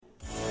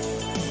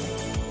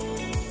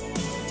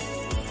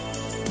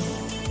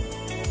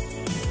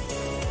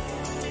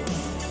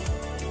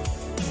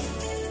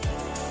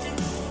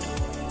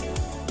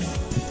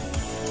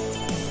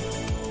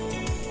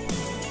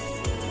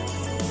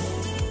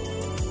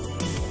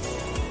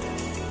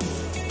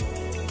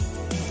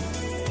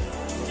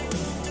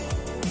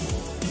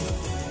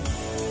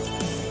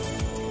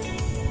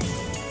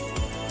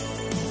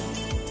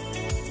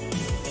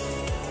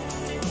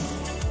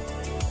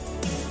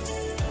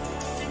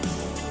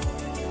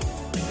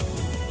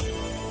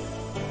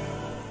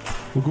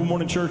Well, good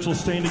morning, church. Let's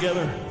stand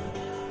together.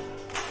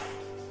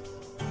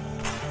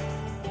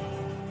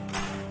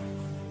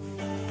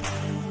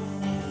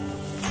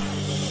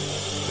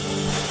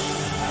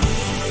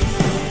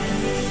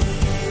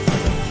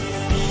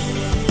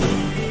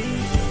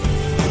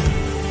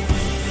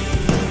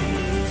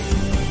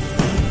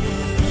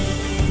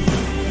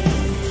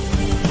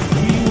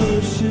 We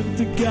worship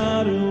the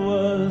God who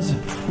was.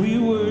 We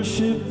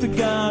worship the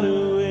God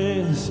who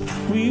is.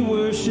 We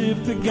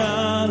worship the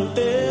God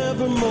who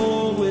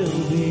evermore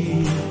will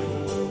be.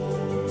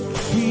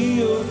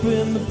 He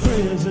opened the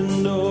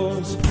prison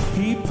doors.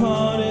 He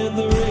parted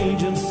the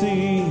raging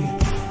sea.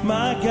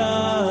 My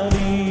God,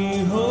 He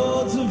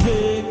holds a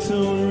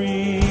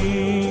victory.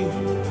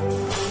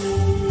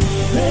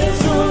 There's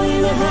joy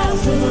in the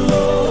house of the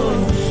Lord.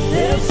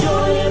 There's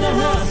joy in the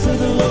house of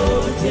the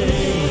Lord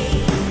today.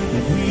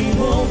 And we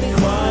won't be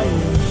quiet.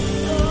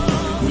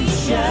 We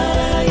shout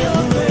out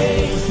your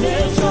praise.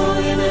 There's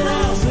joy in the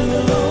house of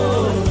the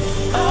Lord.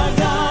 Our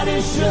God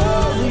is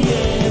surely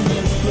in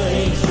this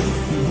place.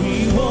 And we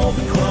won't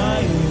be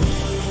quiet.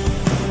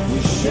 We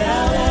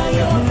shout out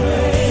your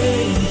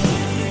praise.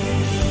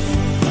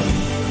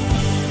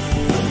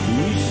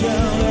 We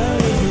shout out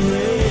your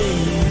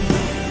praise.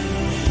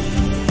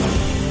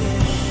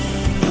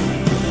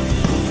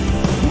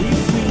 We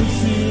sing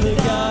to the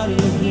God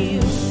who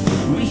heals.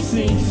 We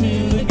sing to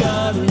the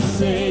God who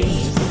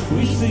saves.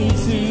 We sing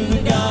to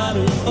the God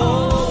who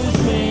always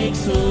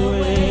makes a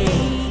way.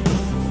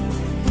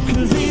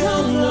 'Cause He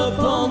hung up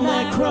on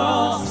that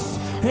cross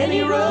and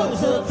He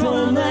rose up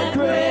from that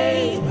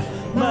grave.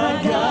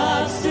 My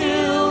God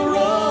still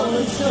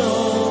rolling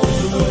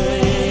stones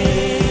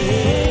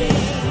away.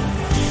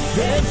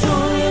 There's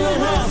joy in the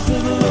house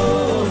of the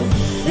Lord.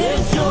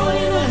 There's joy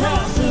in the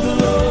house of the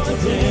Lord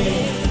today.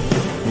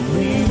 And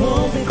we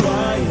won't be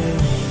quiet.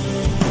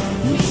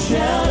 We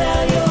shout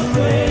out your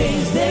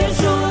praise. There's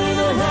joy in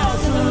the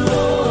house of the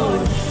Lord.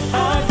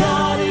 Our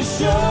God is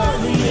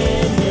surely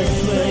in this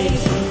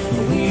place.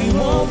 And we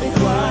won't be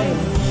quiet.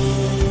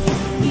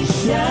 We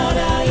shout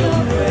out your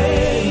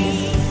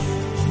praise.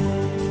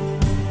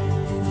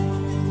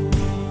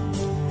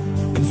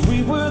 'Cause we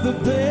were the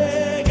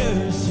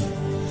beggars.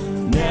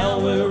 Now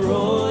we're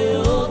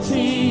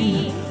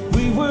royalty.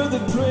 We were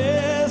the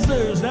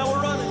prisoners. Now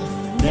we're running.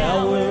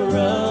 Now we're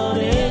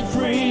running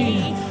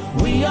free.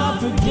 We are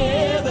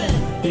forgiven,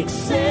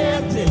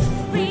 accepted,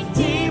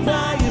 redeemed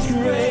by His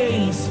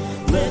grace.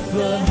 Let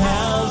the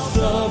house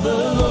of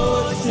the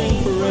Lord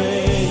sing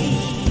praise.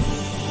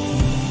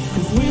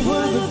 'Cause we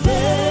were the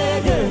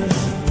beggars.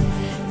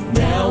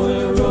 Now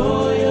we're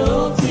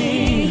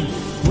royalty.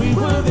 We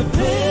were the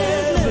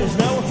prisoners.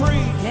 Now we're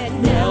free. And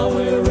now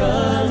we're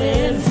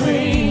running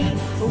free.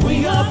 We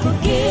are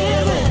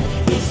forgiven,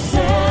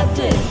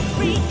 accepted,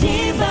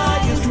 redeemed by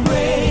His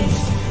grace.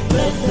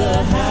 Let the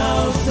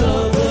house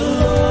of the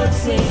Lord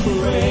sing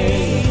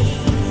praise.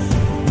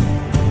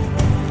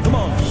 Come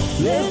on.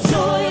 There's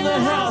joy in the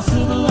house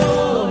of the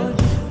Lord.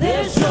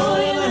 There's joy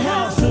in the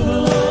house of the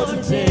Lord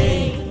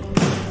today.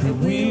 And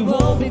we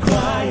won't be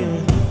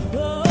quiet.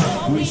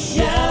 We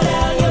shout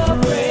out your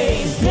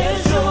praise.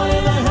 There's joy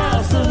in the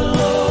house of the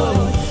Lord.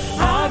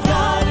 Our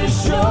God is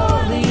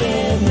surely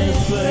in this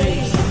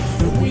place.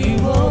 And we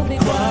won't be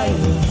quiet.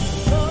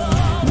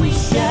 We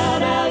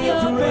shout out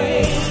your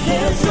praise.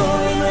 There's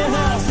joy in the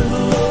house of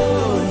the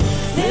Lord.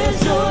 There's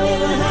joy in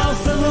the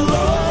house of the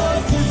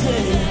Lord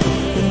today.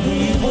 And we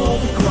won't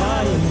be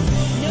quiet.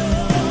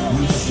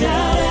 We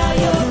shout out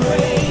your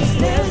praise.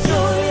 There's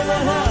joy in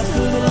the house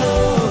of the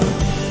Lord.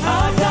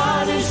 Our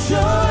God is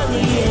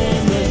surely in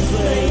this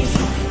place.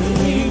 And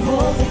we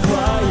won't be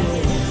quiet.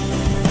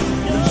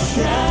 We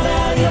shout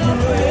out your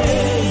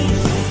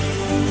praise.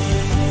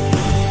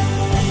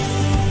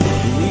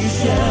 We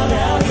shout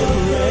out your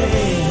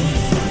praise.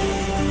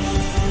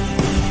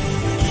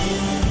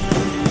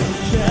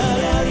 Shout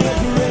out your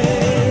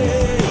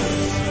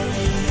praise.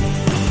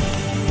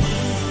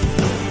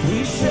 We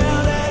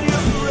shout out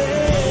your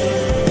praise.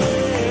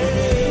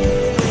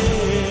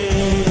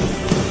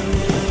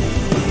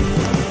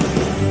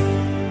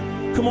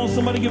 Come on,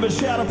 somebody give a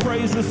shout of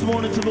praise this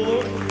morning to the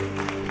Lord.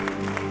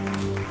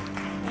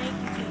 Thank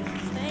you,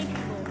 Jesus. Thank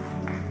you, Lord.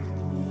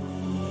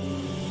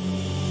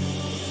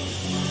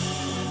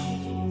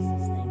 Thank you,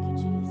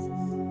 Jesus.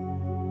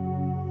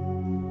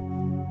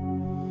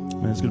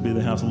 Man, it's going to be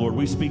the house of the Lord.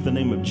 We speak the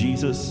name of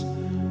Jesus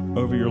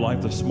over your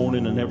life this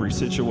morning in every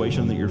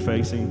situation that you're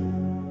facing.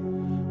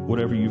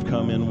 Whatever you've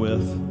come in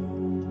with,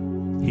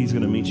 He's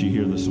going to meet you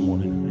here this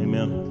morning.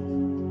 Amen.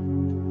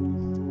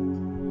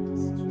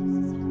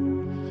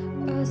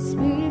 I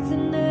speak the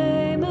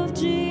name of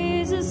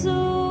Jesus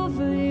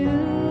over you.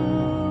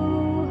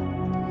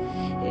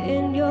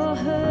 In your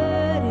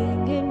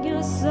hurting, in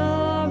your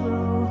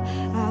sorrow,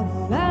 I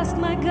will ask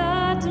my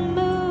God to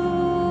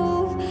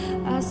move.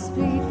 I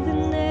speak the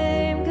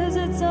name 'cause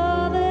it's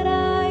all that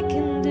I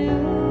can do.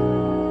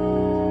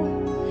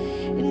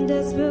 In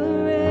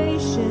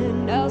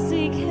desperation, I'll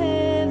seek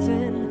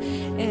heaven,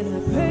 and I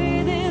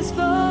pray this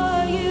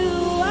for you.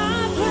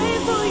 I pray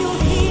for your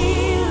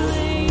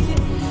healing.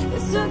 The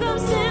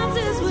circumstances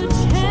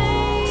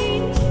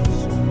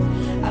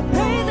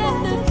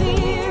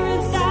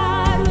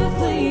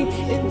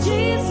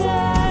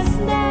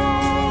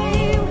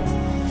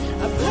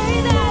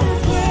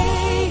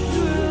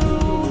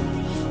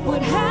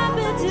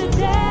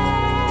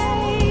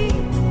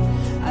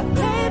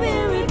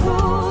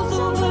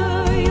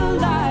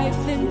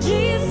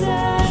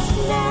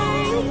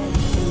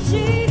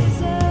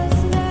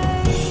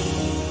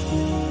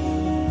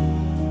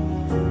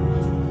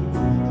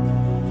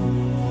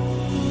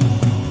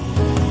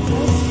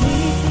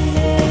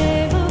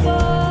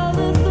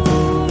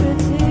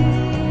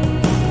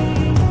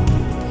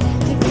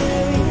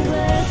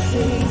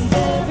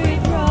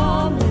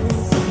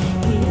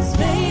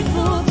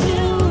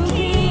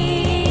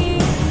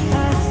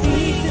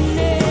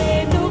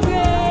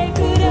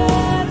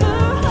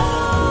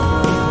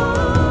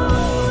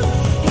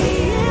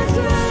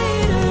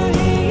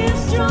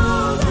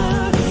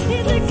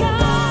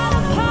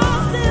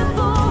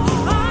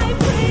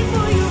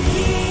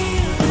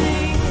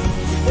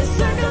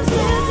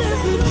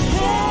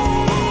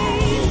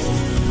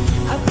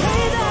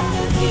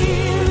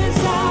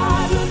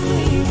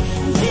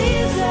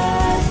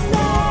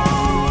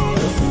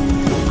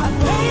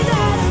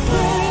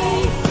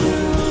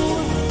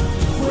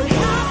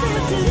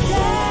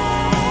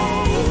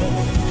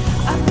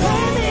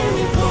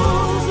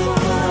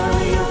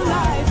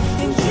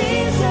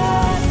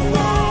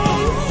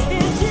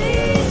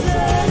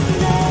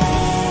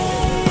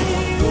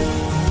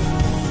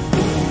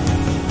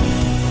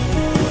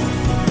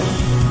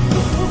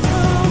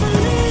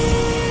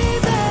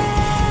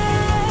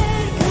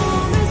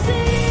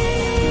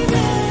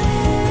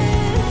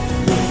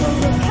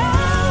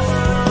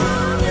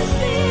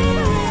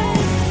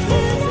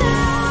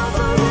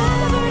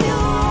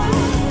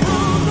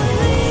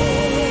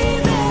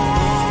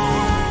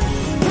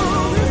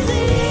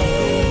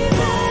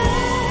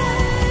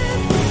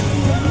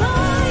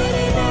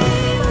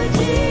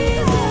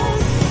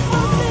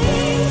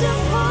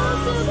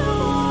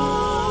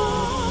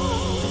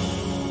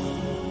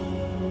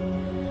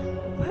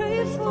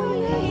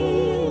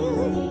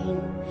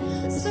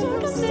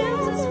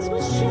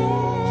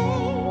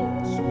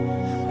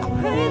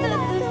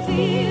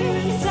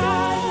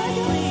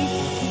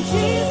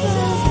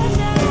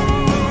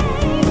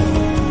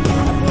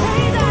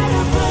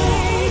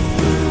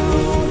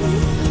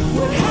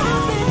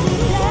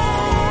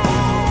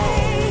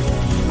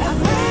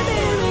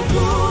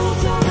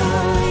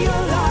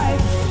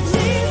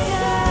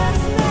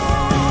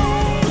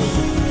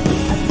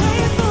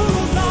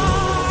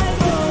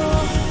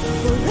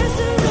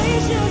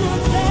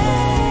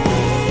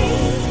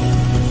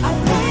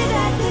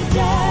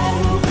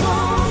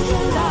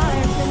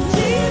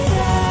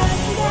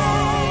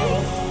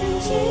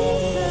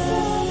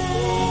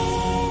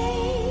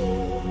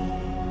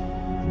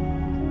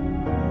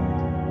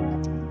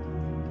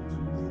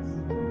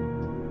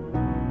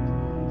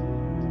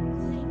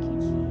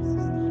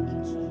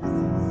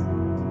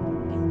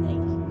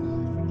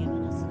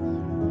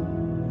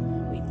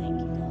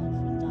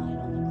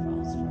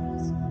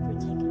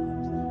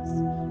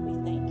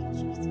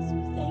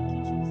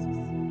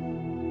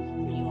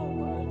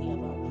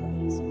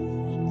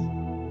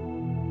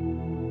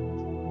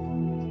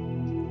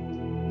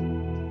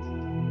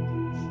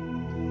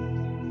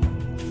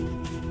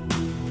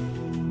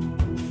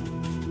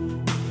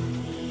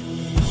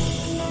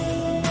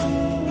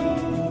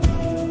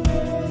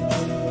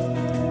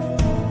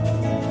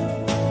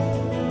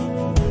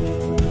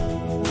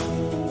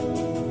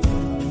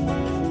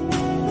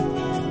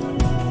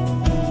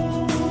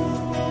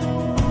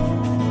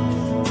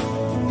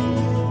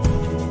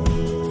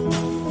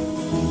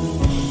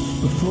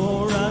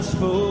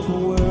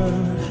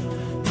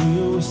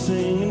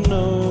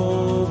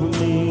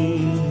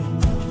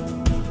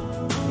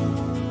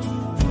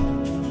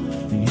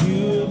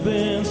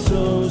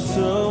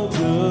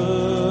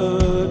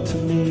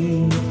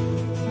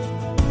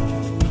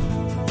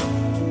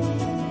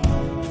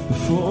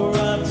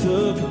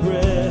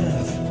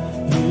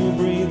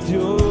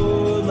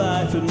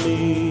to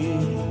me.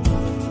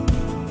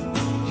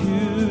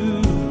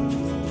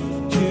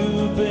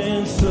 You've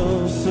been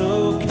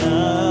so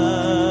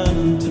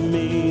kind to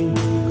me.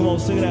 Come on,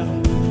 sing it out.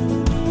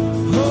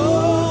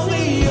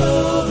 Holy,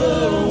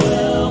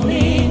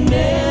 overwhelming,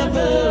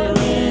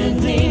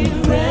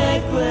 never-ending,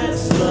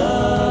 reckless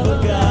love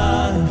of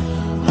God.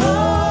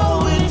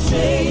 Oh, it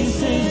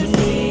chases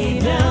me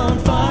down,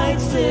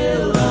 fights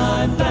till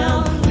I'm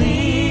found,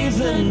 leaves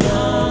the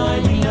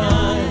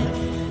 99.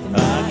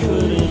 I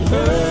couldn't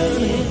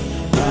earn it,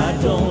 I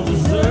don't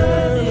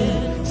deserve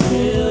it,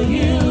 still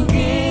you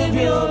give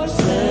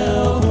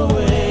yourself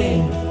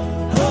away.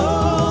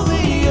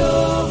 Holy,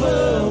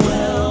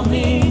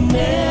 overwhelming,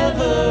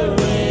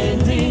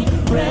 never-ending,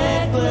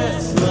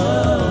 reckless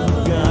love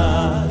of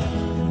God.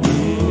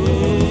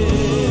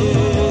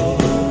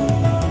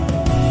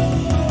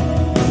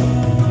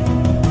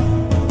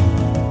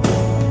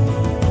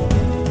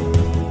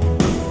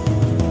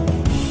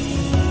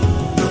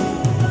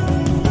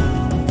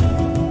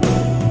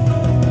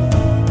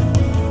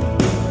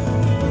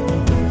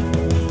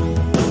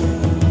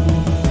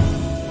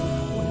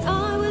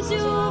 I was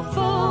your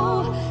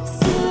foe,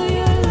 still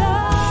your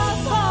love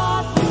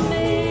fought for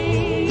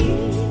me.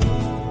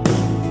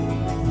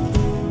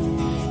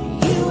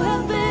 You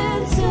have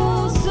been so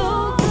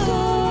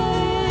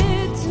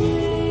good to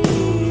me.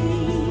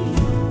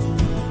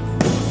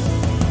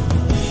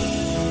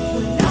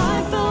 When I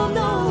found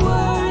no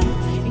worth,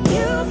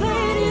 you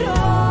paid it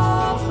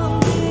all for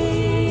me.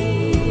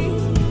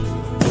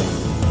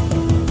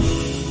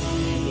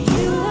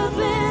 You have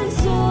been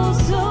so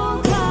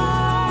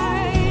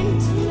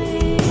kind to me.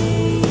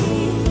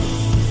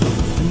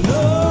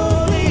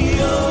 Holy,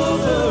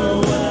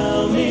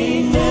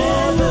 overwhelming,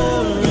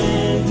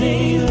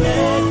 never-ending,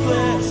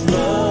 reckless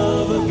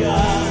love of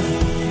God.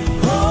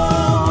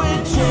 Oh,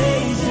 it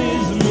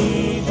chases me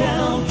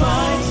down,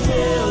 fights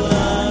till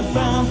I'm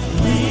found,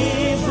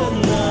 leaves the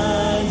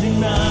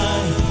 99.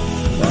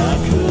 I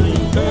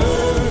couldn't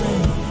earn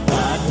it, I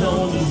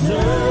don't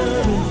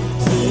deserve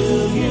it,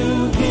 still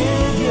you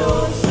give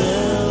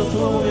yourself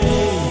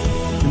away.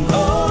 And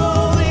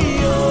holy,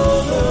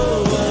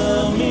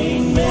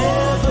 overwhelming,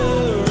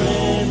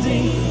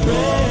 never-ending,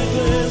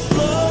 reckless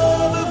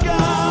love of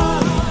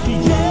God.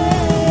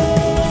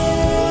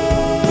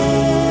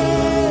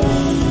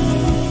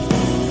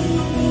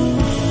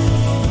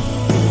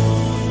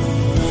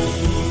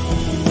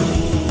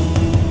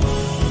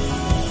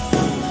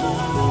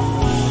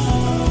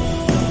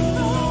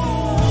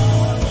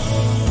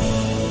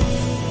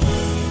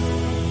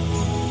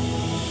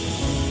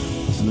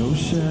 There's no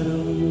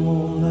shadow you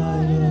won't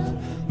light up,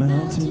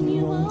 mountain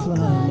you won't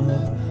climb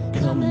up,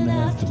 coming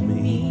after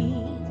me.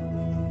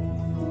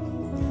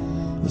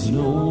 There's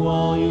no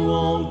wall you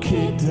won't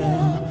kick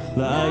down,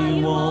 lie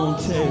you won't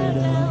tear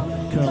down,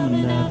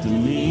 coming after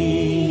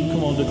me.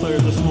 Come on, declare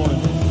it this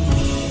morning.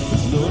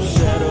 There's no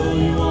shadow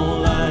you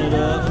won't light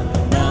up,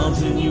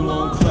 mountain you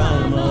won't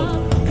climb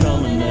up,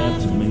 coming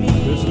after me.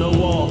 There's no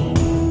wall.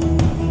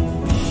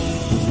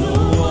 There's no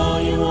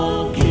wall you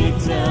won't kick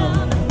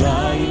down,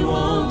 lie you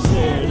won't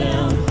tear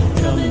down,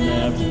 coming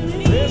after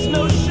me. There's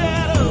no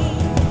shadow.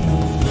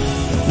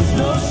 There's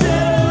no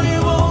shadow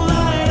you won't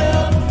light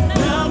up,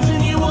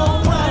 mountain you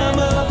won't climb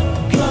up,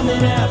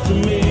 coming after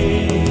me.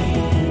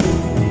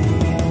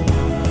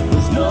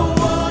 There's no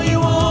wall you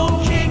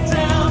won't kick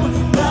down,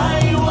 lie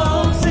you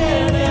won't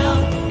tear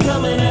down,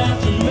 coming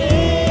after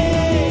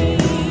me.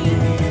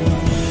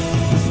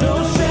 There's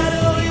no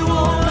shadow you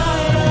won't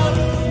light up,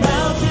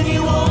 mountain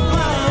you won't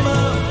climb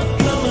up,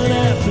 coming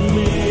after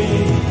me.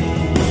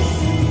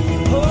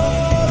 Oh,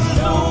 there's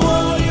no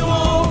wall you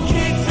won't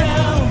kick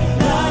down,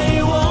 lie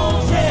you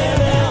won't tear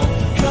down,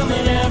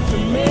 coming after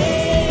me.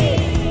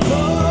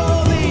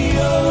 Holy,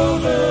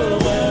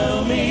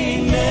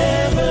 overwhelming,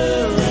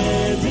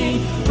 never-ending,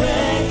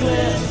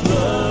 reckless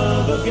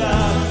love of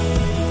God.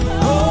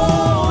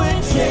 Oh,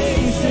 it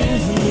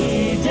chases me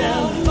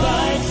down,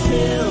 fights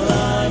till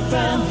I'm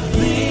found,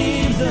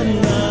 leaves the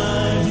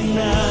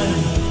 99.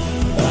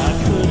 I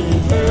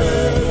couldn't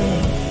earn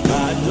it,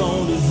 I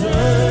don't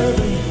deserve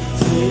it,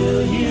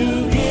 still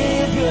you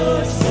give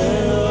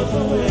yourself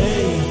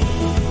away.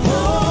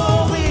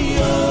 Holy,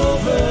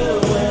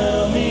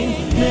 overwhelming,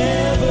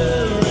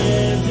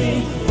 never-ending,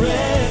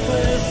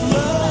 reckless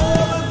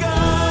love of God.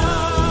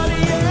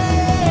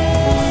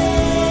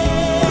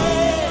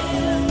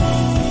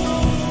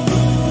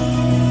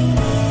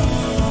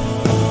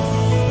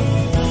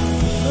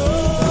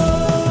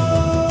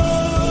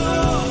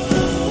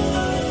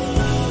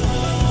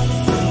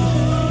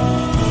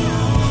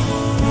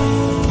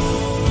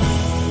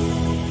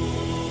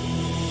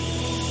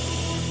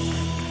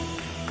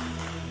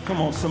 Come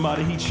on,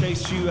 somebody, he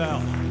chased you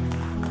out.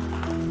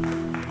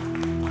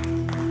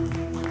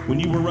 When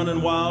you were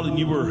running wild and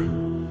you were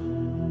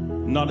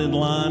not in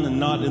line and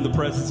not in the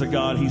presence of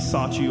God, he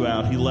sought you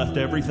out. He left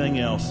everything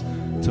else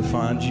to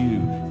find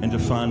you and to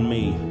find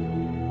me.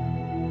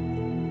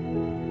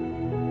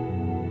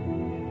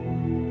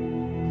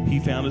 He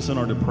found us in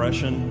our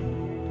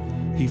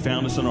depression. He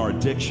found us in our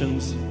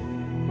addictions.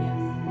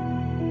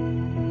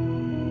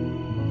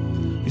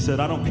 said,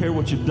 I don't care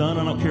what you've done.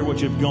 I don't care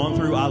what you've gone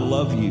through. I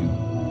love you.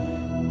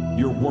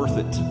 You're worth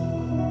it.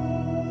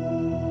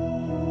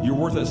 You're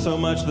worth it so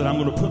much that I'm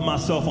going to put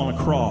myself on a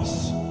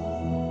cross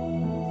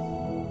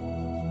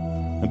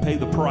and pay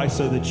the price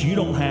so that you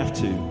don't have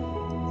to.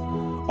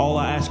 All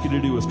I ask you to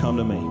do is come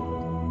to me.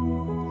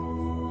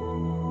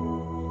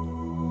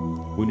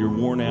 When you're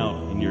worn out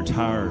and you're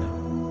tired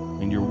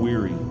and you're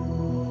weary,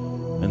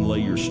 and lay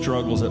your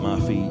struggles at my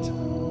feet.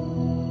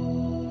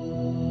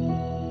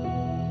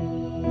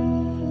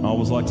 I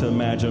always like to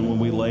imagine when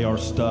we lay our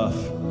stuff,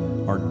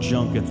 our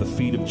junk at the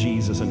feet of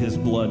Jesus and his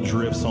blood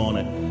drips on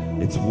it,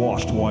 it's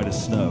washed white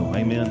as snow.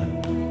 Amen.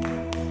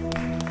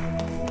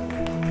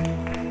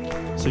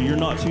 So you're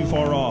not too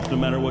far off no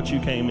matter what you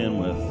came in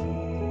with.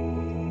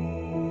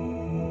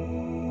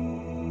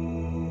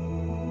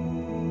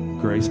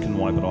 Grace can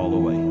wipe it all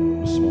away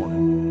this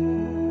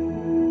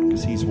morning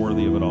because he's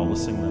worthy of it all.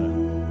 Let's sing that out.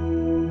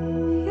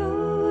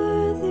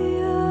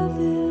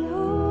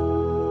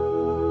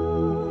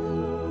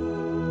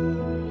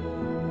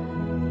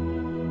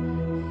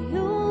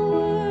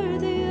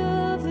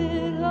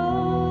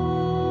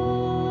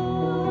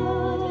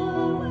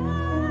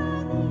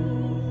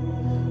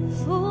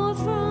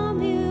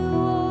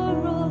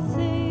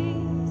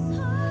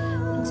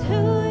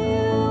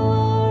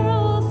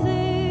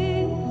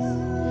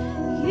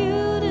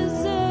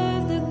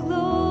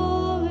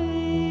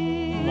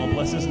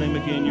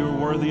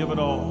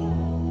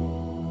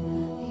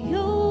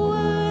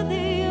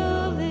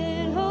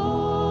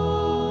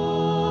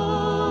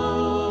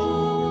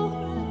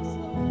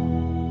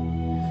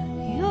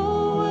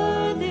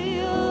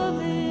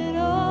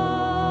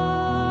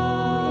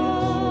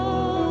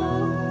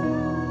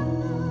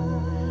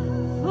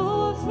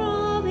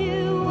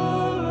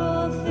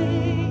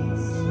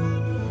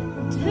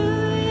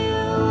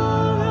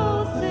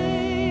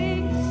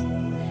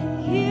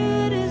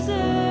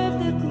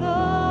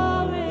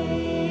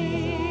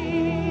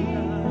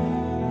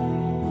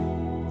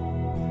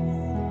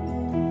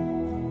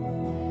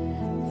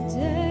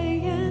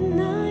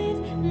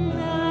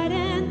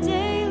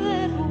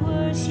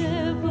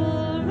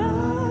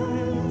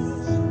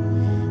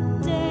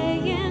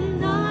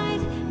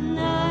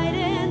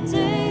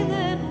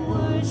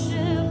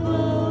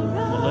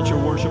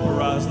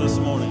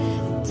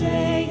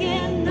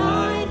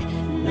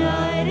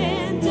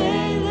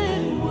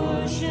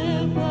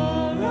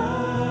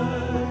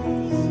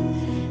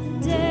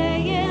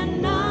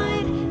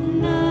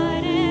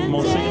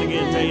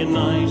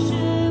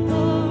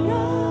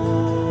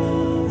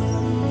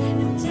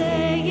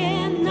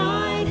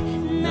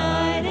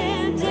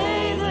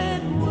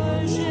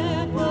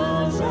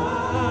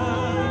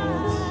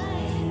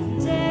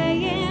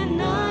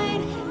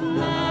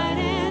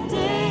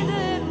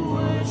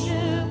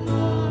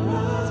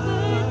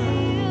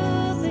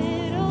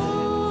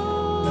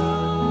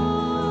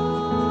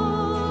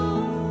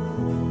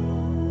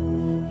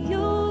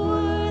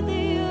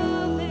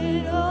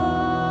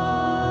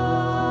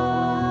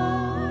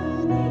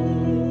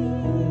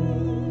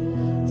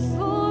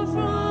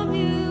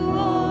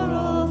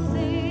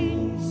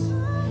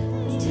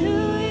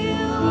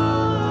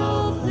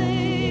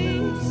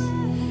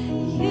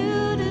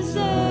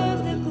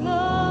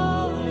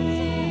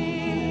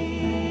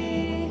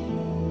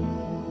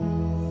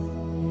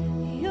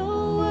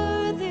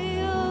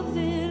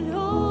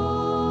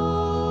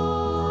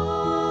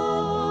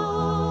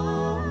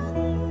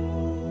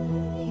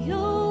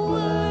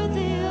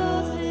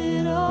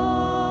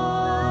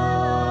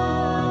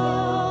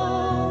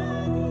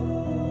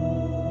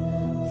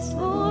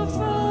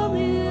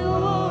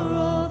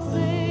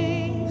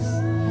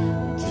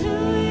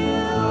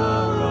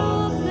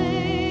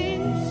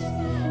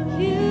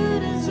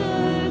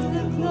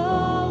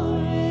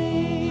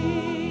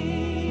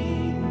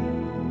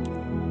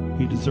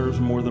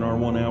 Deserves more than our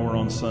 1 hour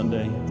on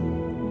Sunday.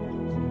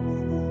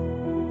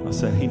 I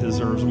said he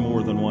deserves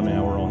more than 1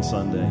 hour on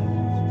Sunday.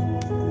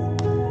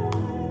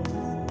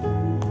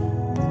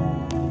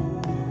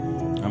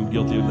 I'm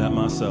guilty of that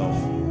myself.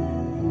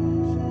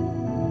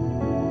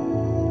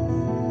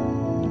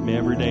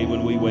 Every day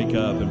when we wake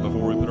up and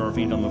before we put our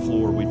feet on the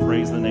floor, we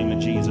praise the name of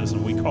Jesus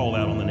and we call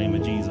out on the name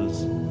of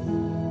Jesus.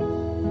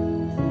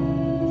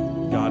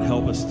 God,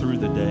 help us through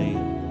the day.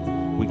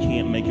 We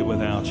can't make it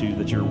without you,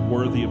 that you're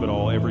worthy of it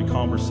all. Every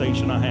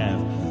conversation I have,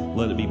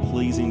 let it be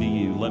pleasing to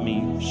you. Let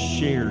me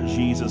share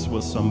Jesus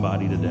with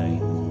somebody today.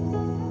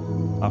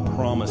 I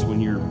promise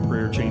when your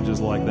prayer changes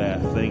like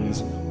that,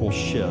 things will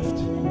shift.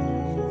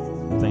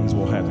 Things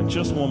will happen.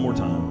 Just one more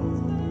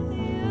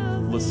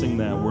time. Let's sing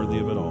that, worthy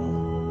of it all.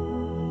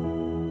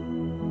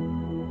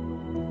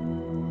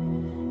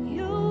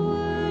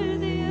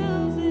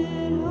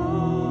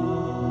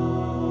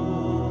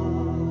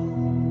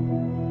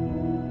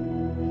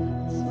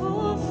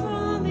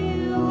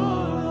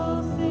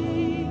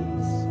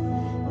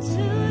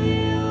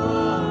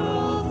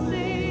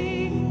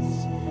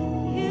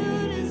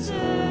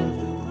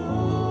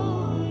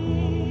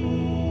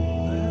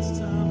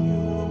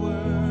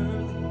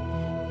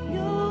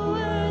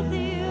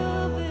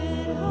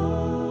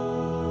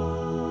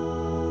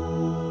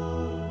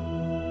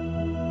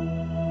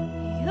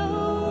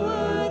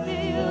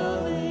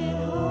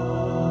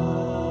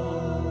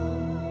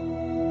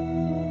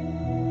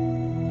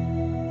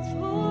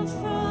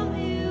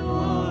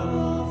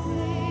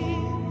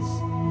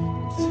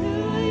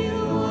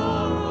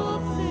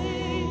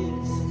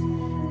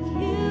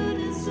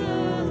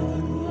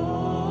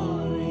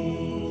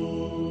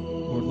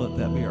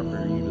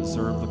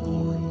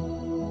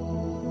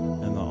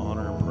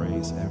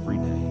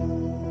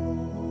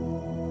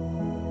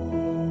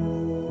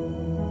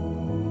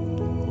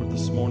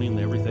 this morning,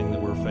 everything that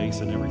we're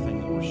facing,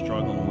 everything that we're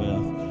struggling with,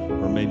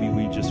 or maybe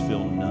we just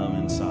feel numb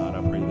inside,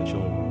 I pray that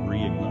you'll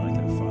reignite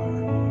that fire.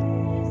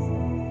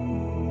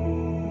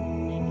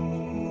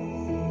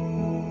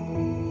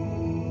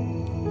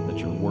 That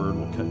your word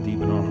will cut deep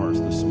in our hearts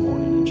this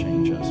morning and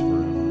change us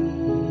forever.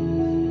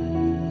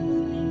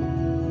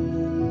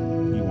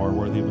 You are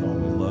worthy of it all.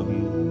 We love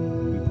you.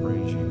 We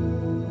praise you.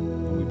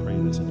 And we pray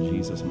this in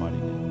Jesus' mighty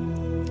name.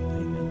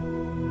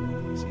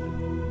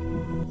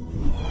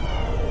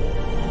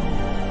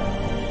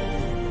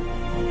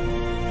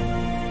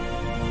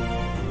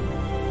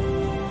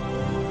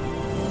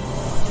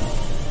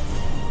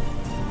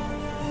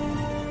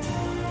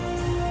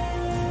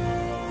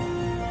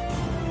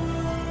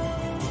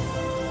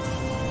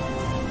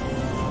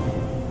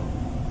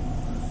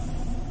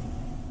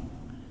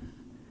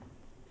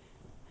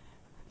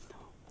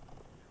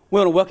 We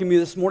want to welcome you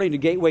this morning to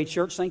Gateway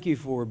Church. Thank you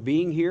for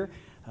being here.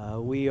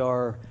 We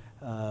are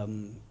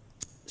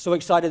so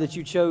excited that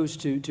you chose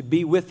to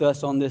be with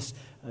us on this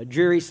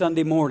dreary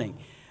Sunday morning.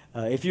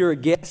 If you're a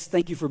guest,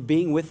 thank you for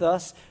being with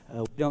us.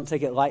 We don't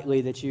take it lightly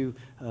that you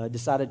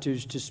decided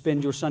to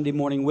spend your Sunday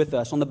morning with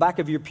us. On the back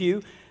of your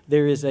pew,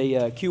 there is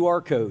a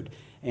QR code.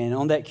 And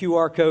on that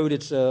QR code,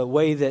 it's a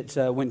way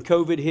that when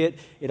COVID hit,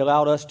 it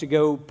allowed us to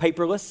go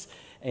paperless.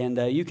 And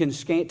you can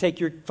take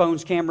your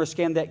phone's camera,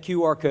 scan that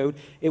QR code.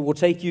 It will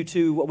take you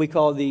to what we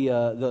call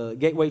the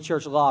Gateway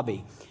Church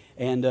lobby.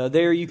 And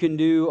there you can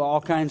do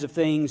all kinds of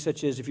things,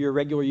 such as if you're a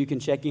regular, you can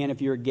check in.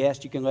 If you're a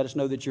guest, you can let us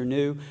know that you're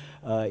new.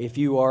 If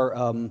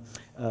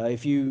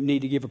you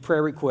need to give a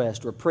prayer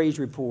request or a praise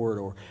report,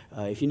 or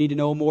if you need to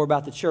know more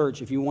about the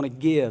church, if you want to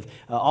give,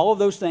 all of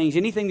those things,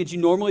 anything that you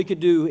normally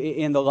could do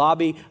in the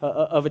lobby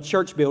of a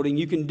church building,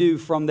 you can do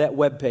from that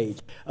webpage.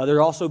 There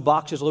are also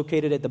boxes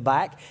located at the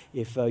back.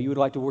 If you would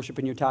like to worship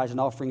in your tithes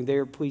and offering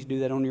there, please do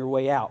that on your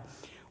way out.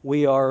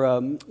 We are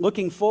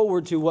looking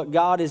forward to what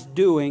God is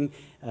doing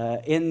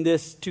in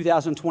this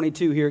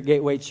 2022 here at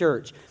Gateway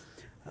Church.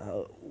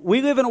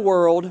 We live in a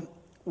world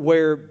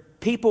where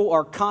people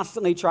are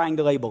constantly trying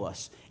to label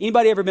us.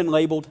 Anybody ever been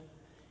labeled?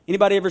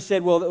 Anybody ever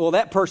said, well,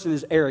 that person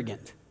is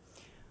arrogant,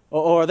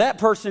 or that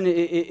person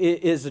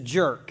is a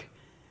jerk?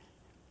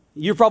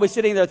 You're probably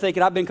sitting there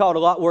thinking, I've been called a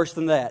lot worse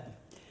than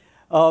that.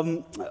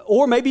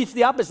 Or maybe it's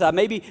the opposite.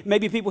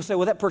 Maybe people say,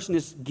 well, that person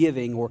is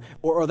giving,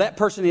 or that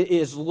person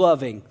is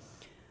loving.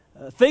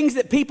 Things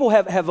that people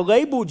have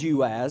labeled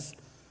you as,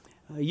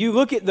 you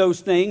look at those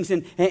things,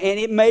 and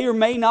it may or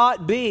may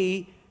not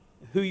be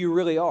who you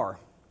really are.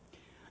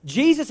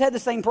 Jesus had the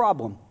same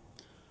problem.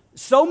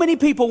 So many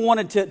people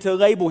wanted to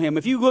label him.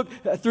 If you look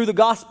through the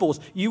Gospels,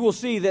 you will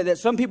see that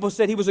some people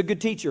said he was a good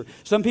teacher.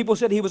 Some people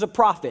said he was a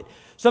prophet.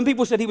 Some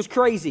people said he was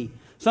crazy.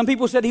 Some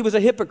people said he was a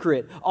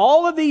hypocrite.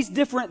 All of these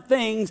different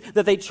things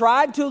that they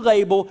tried to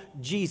label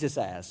Jesus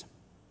as.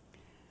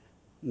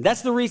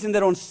 That's the reason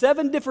that on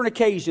 7 different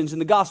occasions in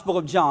the Gospel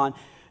of John,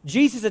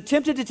 Jesus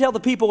attempted to tell the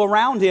people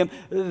around him,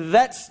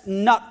 that's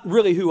not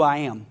really who I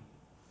am.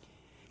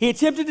 He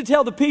attempted to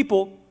tell the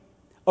people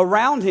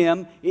around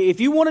him,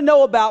 if you want to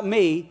know about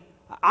me,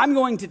 I'm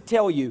going to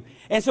tell you.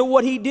 And so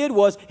what he did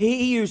was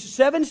he used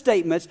 7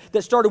 statements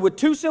that started with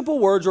 2 simple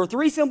words or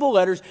 3 simple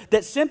letters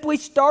that simply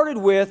started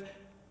with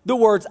the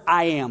words,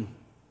 I am.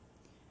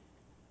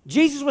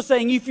 Jesus was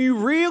saying, if you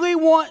really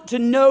want to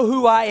know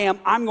who I am,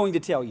 I'm going to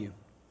tell you.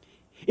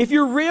 If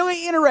you're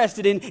really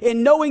interested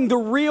in knowing the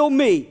real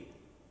me,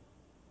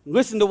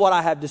 listen to what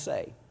I have to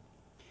say.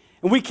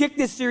 And we kicked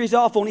this series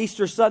off on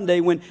Easter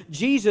Sunday when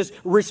Jesus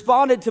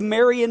responded to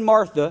Mary and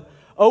Martha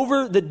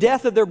over the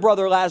death of their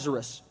brother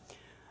Lazarus.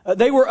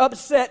 They were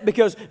upset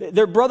because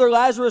their brother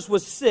Lazarus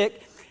was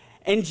sick,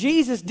 and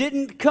Jesus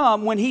didn't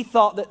come when they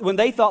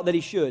thought that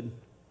he should.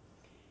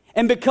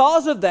 And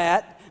because of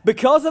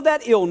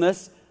that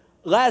illness,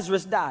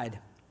 Lazarus died.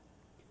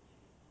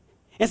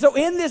 And so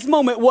in this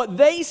moment, what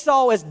they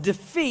saw as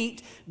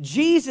defeat,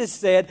 Jesus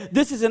said,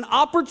 this is an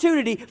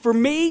opportunity for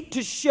me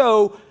to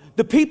show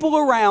the people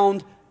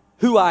around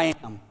who I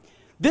am.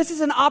 This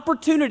is an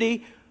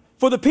opportunity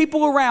for the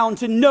people around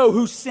to know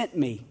who sent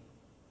me.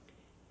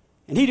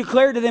 And he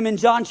declared to them in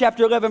John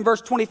chapter 11, verse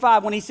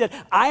 25, when he said,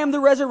 I am the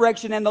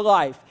resurrection and the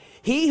life.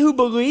 He who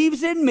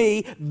believes in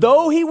me,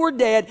 though he were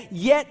dead,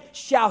 yet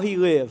shall he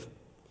live.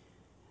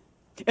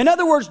 In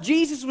other words,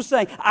 Jesus was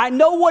saying, I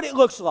know what it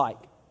looks like.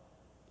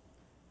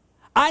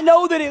 I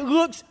know that it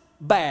looks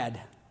bad.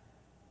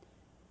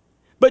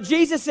 But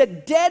Jesus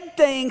said, dead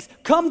things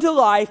come to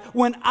life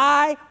when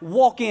I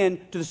walk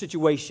into the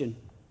situation.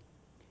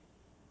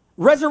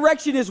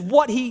 Resurrection is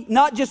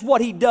not just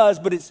what he does,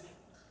 but it's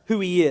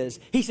who he is.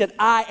 He said,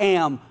 I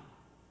am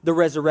the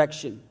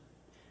resurrection.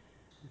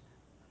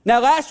 Now,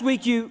 last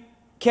week you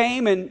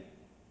came and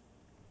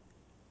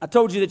I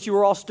told you that you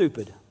were all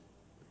stupid.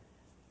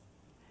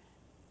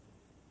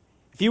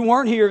 If you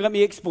weren't here, let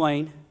me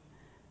explain.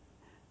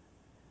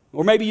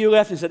 Or maybe you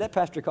left and said, that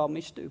pastor called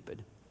me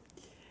stupid.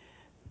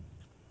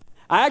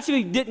 I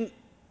actually didn't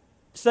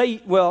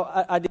say,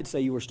 I did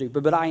say you were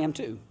stupid, but I am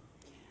too.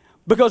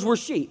 Because we're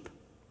sheep.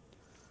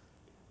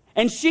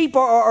 And sheep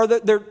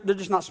they're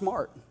just not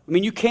smart. I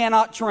mean, you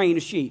cannot train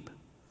a sheep.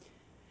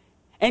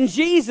 And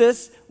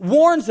Jesus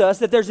warns us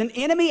that there's an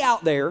enemy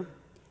out there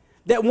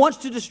that wants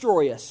to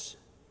destroy us.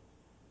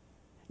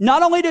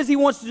 Not only does he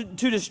want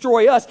to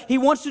destroy us, he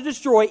wants to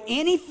destroy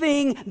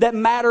anything that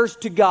matters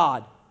to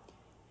God.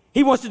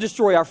 He wants to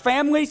destroy our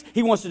families.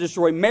 He wants to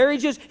destroy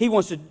marriages. He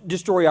wants to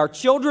destroy our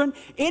children.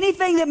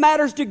 Anything that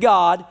matters to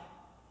God,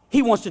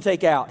 he wants to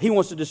take out. He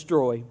wants to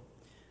destroy.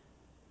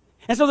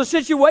 And so the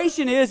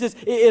situation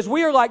is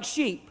we are like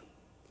sheep.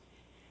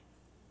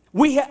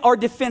 We are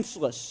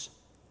defenseless.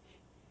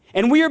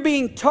 And we are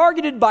being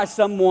targeted by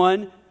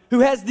someone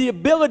who has the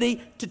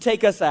ability to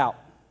take us out.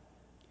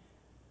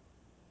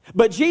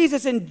 But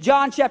Jesus in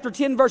John chapter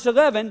 10, verse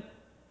 11,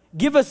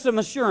 give us some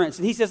assurance.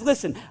 And he says,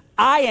 listen,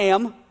 I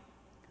am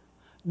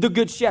the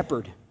good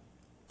shepherd.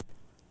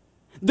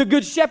 The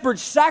good shepherd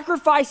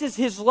sacrifices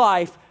his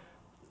life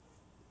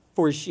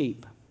for his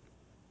sheep.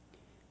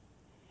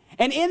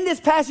 And in this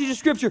passage of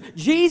Scripture,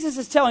 Jesus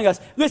is telling us,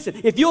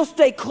 listen, if you'll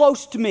stay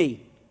close to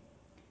me,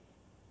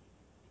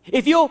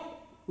 if you'll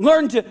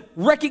learn to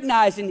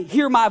recognize and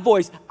hear my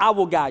voice, I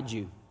will guide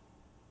you.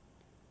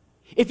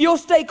 If you'll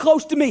stay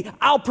close to me,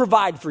 I'll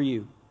provide for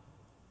you.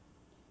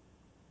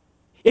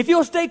 If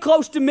you'll stay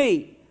close to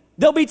me,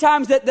 there'll be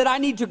times that I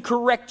need to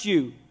correct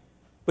you,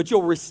 but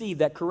you'll receive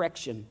that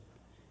correction.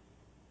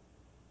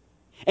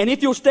 And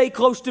if you'll stay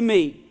close to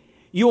me,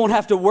 you won't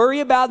have to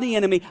worry about the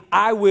enemy.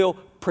 I will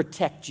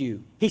protect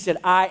you. He said,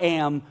 I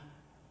am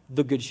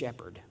the good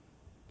shepherd.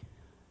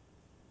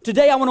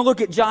 Today I want to look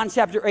at John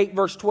chapter 8,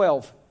 verse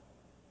 12.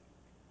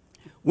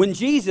 When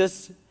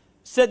Jesus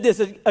said this,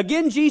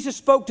 again Jesus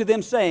spoke to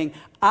them saying,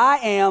 I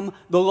am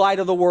the light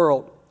of the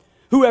world.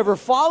 Whoever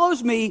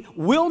follows me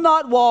will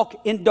not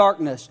walk in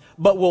darkness,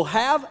 but will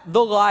have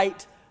the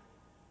light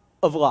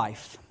of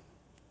life.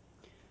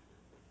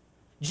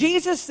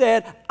 Jesus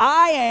said,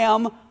 I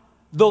am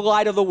the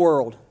light of the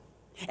world.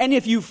 And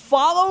if you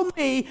follow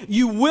me,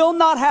 you will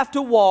not have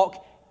to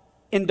walk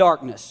in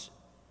darkness.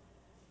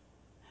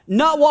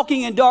 Not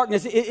walking in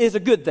darkness is a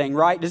good thing,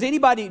 right? Does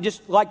anybody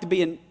just like to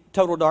be in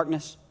total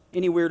darkness?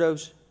 Any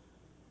weirdos?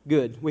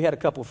 Good. We had a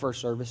couple first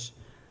service.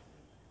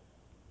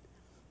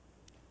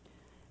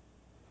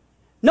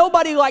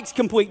 Nobody likes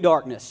complete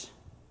darkness.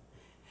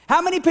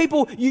 How many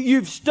people,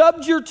 you've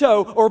stubbed your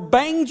toe or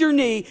banged your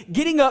knee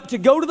getting up to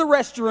go to the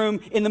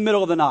restroom in the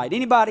middle of the night?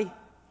 Anybody?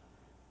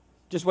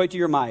 Just wait till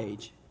you're my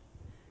age.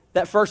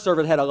 That first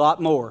service had a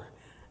lot more.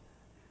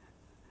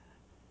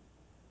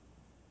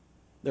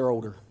 They're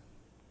older.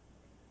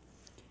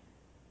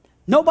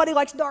 Nobody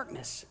likes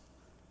darkness.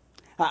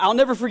 I'll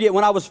never forget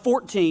when I was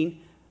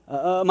 14,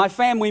 my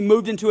family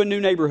moved into a new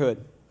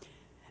neighborhood.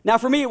 Now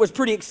for me it was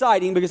pretty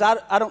exciting because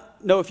I don't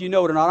know if you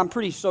know it or not, I'm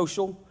pretty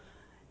social.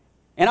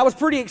 And I was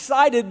pretty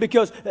excited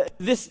because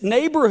this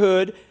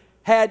neighborhood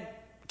had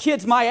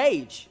kids my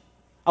age.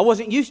 I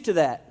wasn't used to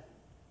that.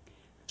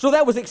 So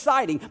that was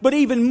exciting. But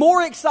even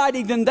more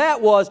exciting than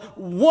that was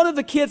one of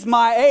the kids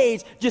my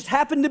age just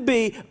happened to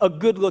be a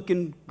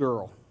good-looking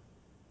girl.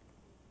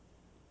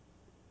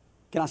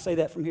 Can I say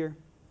that from here?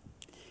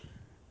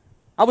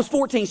 I was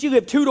 14. She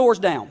lived 2 doors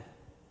down.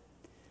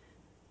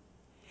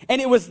 And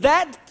it was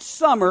that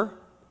summer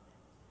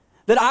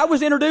that I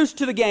was introduced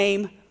to the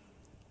game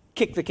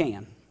Kick the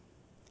Can.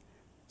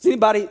 Does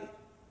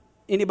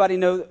anybody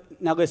know?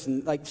 Now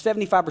listen, like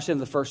 75% of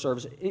the first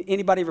service,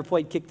 anybody ever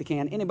played Kick the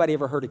Can? Anybody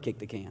ever heard of Kick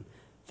the Can?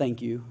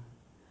 Thank you.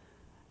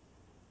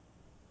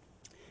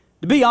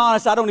 To be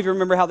honest, I don't even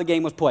remember how the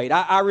game was played.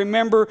 I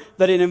remember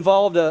that it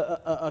involved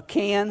a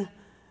can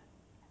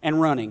and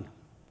running.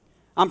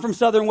 I'm from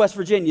southern West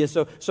Virginia,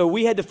 so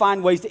we had to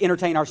find ways to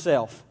entertain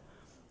ourselves.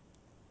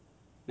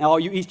 Now, all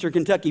you Eastern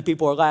Kentucky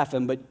people are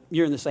laughing, but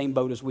you're in the same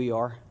boat as we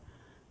are.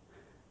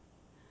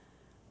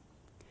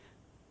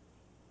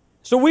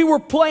 So we were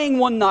playing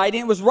one night,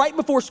 and it was right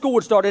before school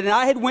had started, and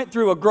I had went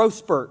through a growth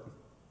spurt.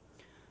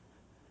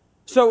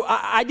 So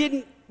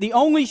the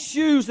only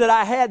shoes that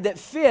I had that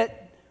fit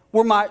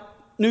were my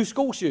new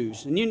school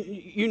shoes. And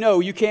you know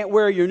you can't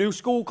wear your new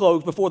school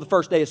clothes before the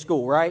first day of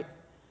school, right?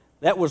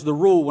 That was the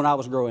rule when I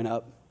was growing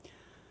up.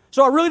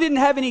 So I really didn't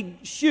have any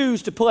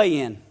shoes to play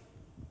in.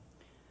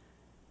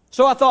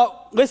 So I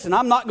thought, listen,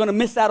 I'm not going to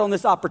miss out on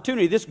this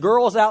opportunity. This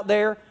girl's out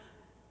there.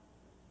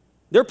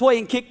 They're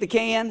playing Kick the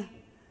Can.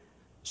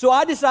 So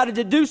I decided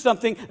to do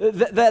something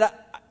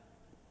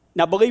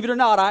now believe it or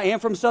not, I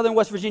am from southern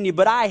West Virginia,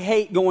 but I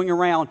hate going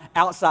around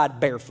outside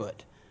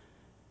barefoot.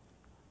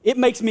 It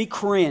makes me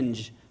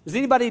cringe. Does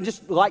anybody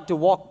just like to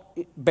walk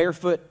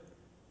barefoot?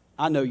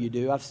 I know you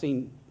do. I've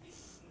seen.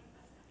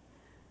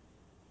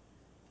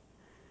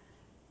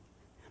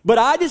 But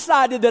I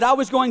decided that I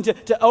was going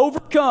to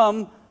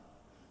overcome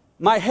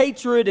my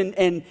hatred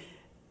and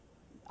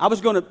I was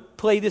going to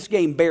play this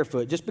game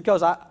barefoot just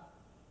because I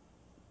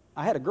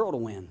had a girl to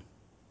win.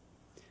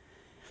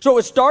 So it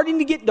was starting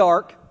to get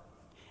dark,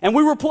 and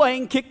we were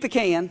playing Kick the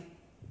Can.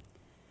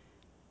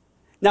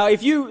 Now,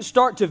 if you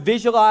start to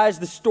visualize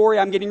the story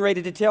I'm getting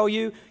ready to tell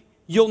you,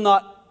 you'll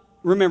not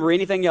remember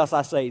anything else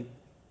I say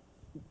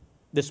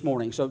this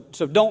morning. So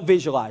don't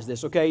visualize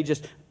this, okay?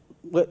 Just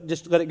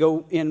let it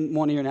go in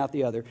one ear and out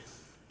the other.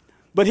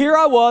 But here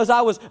I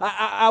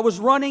was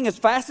running as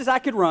fast as I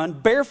could run,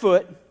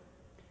 barefoot,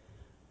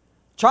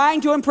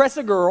 trying to impress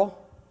a girl.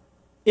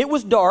 It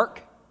was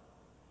dark.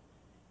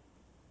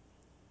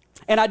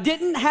 And I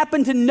didn't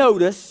happen to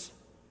notice,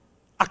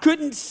 I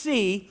couldn't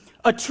see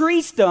a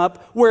tree stump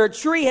where a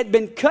tree had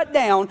been cut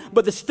down,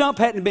 but the stump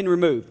hadn't been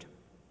removed.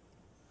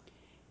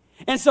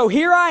 And so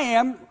here I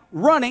am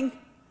running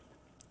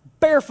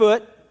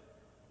barefoot,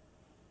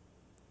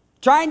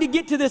 trying to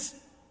get to this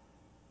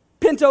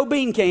pinto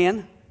bean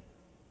can.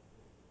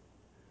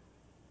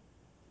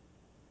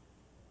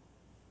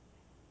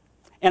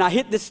 And I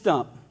hit this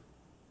stump,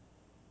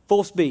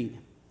 full speed.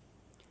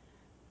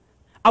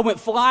 I went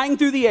flying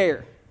through the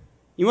air.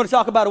 You want to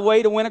talk about a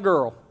way to win a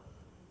girl?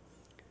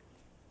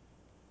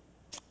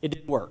 It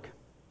didn't work.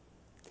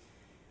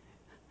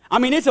 I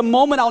mean, it's a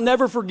moment I'll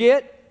never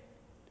forget.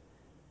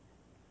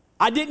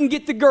 I didn't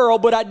get the girl,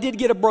 but I did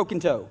get a broken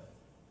toe.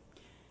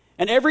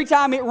 And every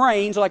time it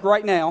rains, like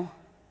right now,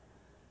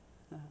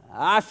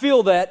 I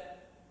feel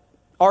that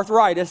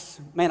arthritis,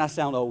 man, I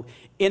sound old,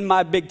 in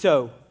my big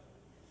toe.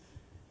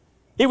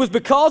 It was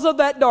because of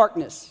that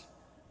darkness.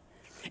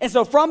 And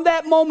so from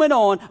that moment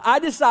on, I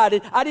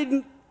decided I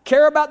didn't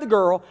care about the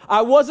girl.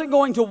 I wasn't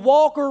going to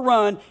walk or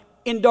run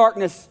in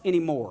darkness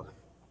anymore.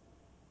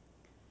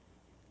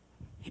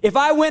 If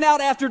I went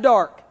out after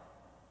dark,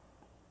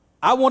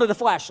 I wanted a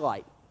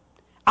flashlight.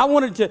 I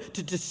wanted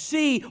to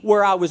see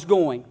where I was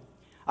going.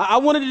 I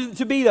wanted it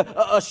to be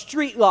a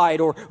street light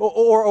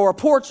or a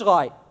porch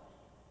light.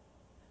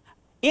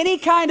 Any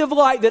kind of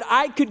light that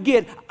I could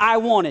get, I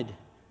wanted.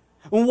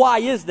 And why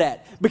is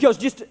that? Because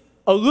just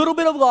a little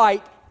bit of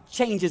light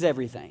changes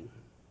everything.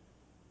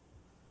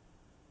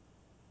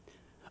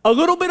 A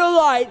little bit of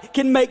light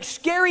can make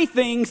scary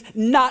things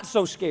not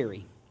so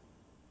scary.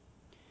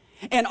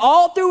 And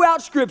all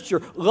throughout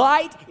Scripture,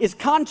 light is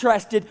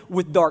contrasted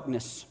with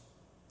darkness.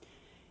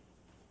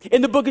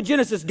 In the book of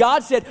Genesis,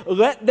 God said,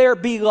 "Let there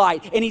be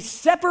light." And He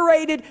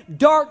separated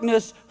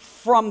darkness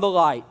from the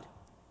light.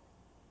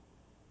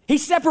 He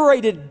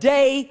separated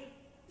day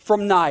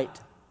from night.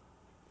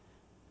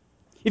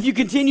 If you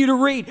continue to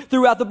read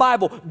throughout the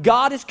Bible,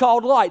 God is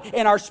called light.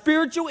 And our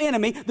spiritual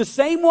enemy, the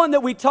same one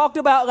that we talked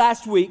about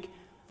last week,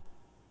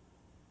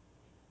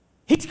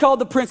 he's called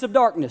the Prince of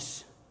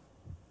Darkness.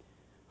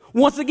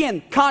 Once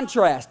again,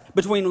 contrast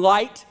between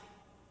light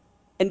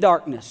and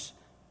darkness,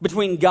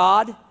 between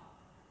God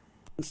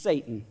and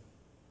Satan.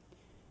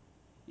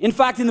 In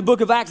fact, in the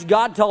book of Acts,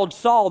 God told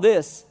Saul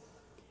this.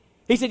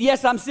 He said,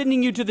 "Yes, I'm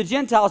sending you to the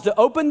Gentiles to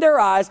open their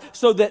eyes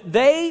so that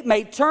they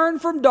may turn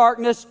from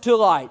darkness to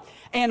light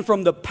and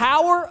from the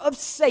power of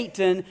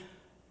Satan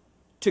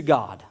to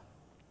God."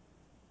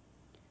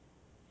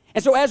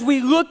 And so as we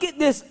look at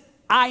this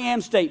I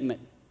am statement,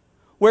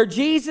 where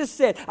Jesus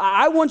said,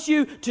 I want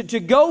you to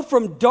go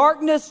from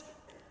darkness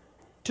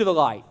to the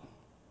light.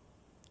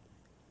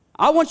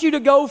 I want you to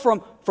go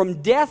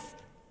from death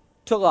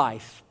to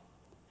life.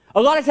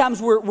 A lot of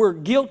times we're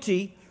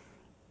guilty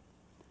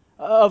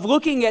of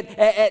looking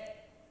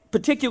at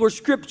particular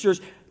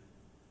scriptures.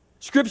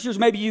 Scriptures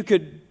maybe you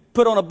could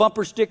put on a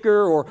bumper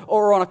sticker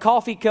or on a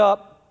coffee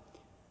cup.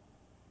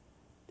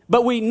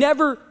 But we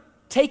never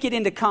take it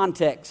into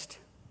context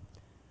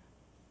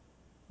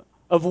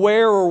of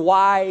where or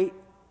why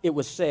it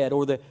was said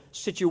or the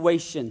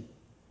situation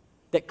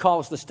that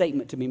caused the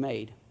statement to be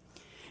made.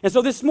 And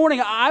so this morning,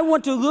 I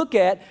want to look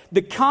at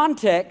the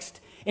context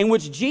in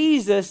which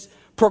Jesus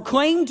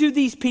proclaimed to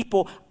these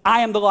people, "I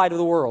am the light of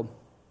the world."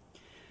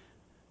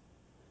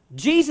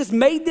 Jesus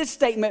made this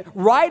statement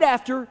right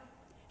after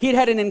he had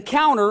had an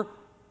encounter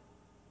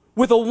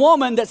with a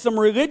woman that some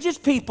religious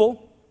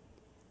people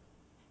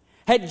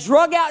had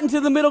drug out into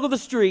the middle of the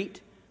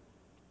street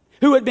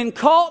who had been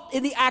caught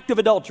in the act of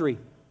adultery.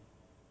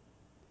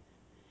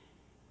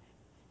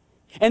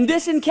 And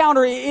this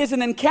encounter is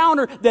an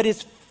encounter that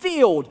is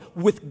filled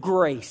with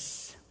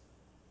grace.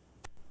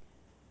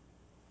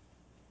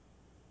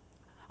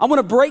 I'm going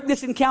to break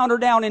this encounter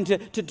down into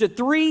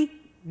three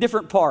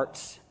different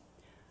parts.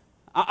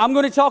 I'm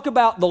going to talk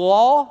about the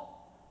law,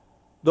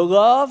 the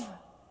love,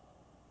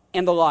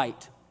 and the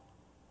light.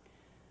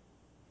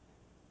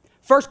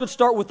 First, let's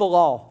start with the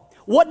law.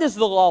 What does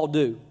the law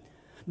do?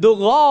 The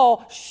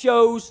law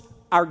shows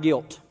our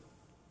guilt.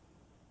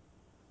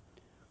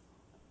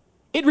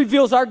 It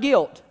reveals our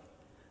guilt.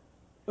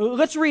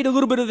 Let's read a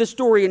little bit of this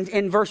story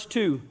in verse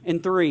 2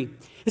 and 3.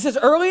 It says,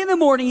 "Early in the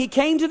morning he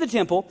came to the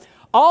temple.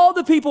 All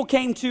the people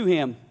came to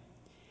him,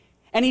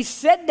 and he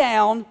sat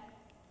down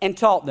and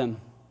taught them.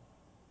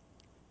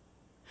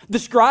 The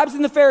scribes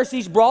and the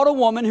Pharisees brought a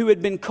woman who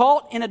had been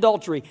caught in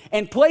adultery,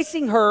 and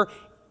placing her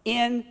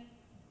in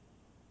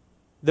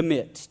the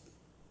midst."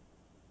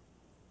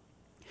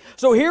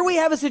 So here we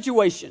have a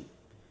situation.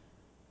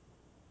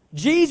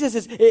 Jesus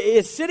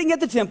is sitting at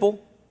the temple.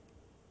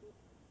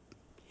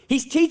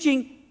 He's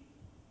teaching,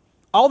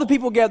 all the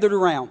people gathered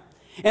around.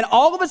 And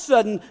all of a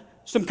sudden,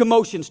 some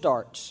commotion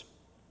starts.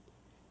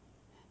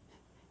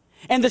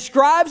 And the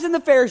scribes and the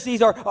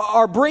Pharisees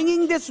are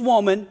bringing this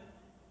woman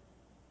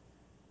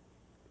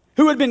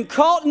who had been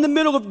caught in the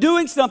middle of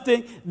doing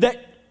something that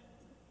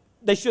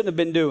they shouldn't have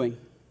been doing.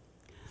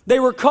 They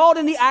were caught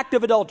in the act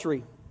of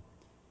adultery.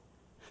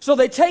 So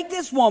they take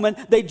this woman,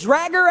 they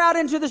drag her out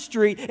into the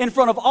street in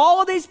front of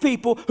all of these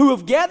people who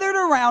have gathered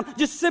around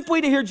just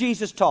simply to hear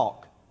Jesus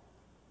talk.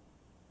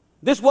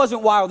 This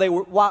wasn't why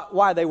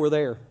they were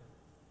there.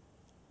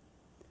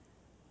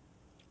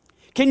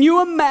 Can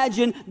you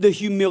imagine the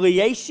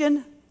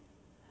humiliation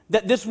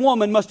that this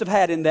woman must have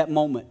had in that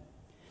moment?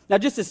 Now,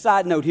 just a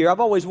side note here,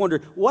 I've always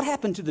wondered, what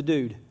happened to the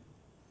dude?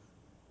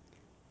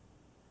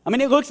 I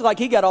mean, it looks like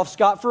he got off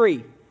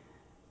scot-free.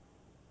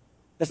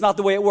 That's not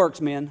the way it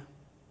works, men.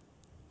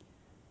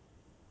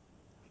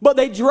 But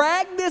they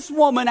dragged this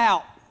woman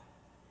out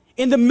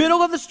in the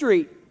middle of the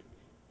street,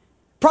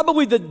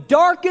 probably the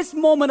darkest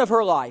moment of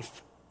her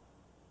life.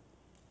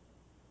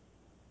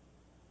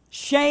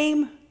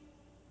 Shame,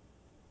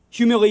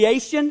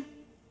 humiliation.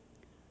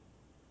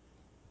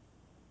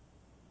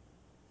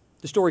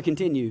 The story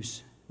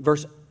continues,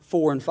 verse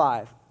 4 and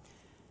 5.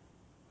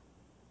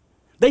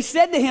 They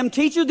said to him,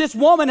 "Teacher, this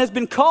woman has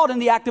been caught in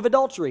the act of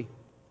adultery.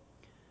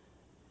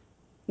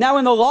 Now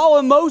in the law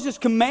of Moses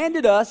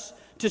commanded us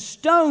to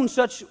stone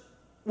such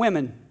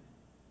women.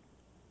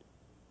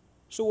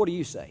 So what do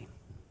you say?"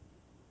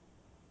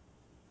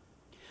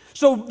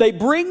 So they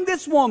bring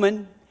this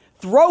woman,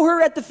 throw her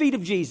at the feet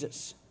of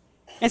Jesus,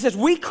 and says,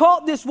 "We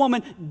caught this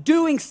woman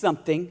doing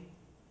something.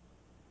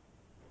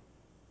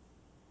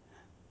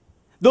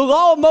 The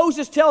law of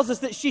Moses tells us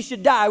that she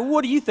should die.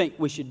 What do you think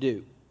we should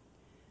do?"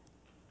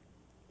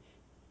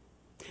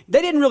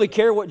 They didn't really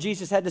care what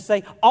Jesus had to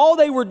say. All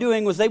they were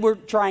doing was they were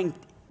trying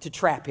to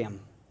trap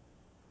him.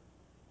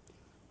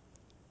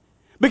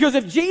 Because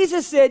if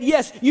Jesus said,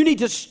 "Yes, you need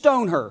to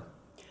stone her,"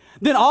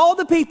 then all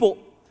the people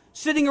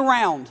sitting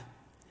around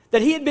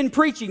that he had been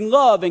preaching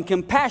love and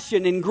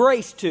compassion and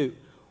grace to,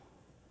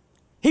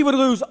 he would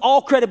lose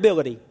all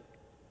credibility.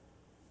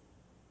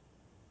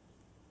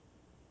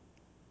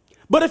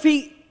 But if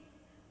he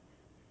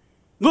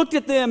looked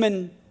at them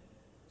and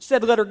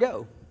said, "Let her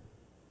go,"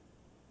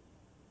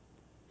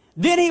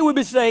 then he would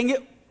be saying,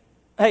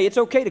 hey, it's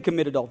okay to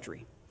commit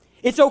adultery.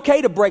 It's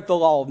okay to break the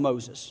law of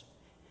Moses.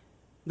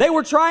 They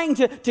were trying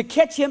to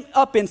catch him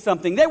up in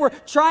something. They were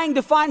trying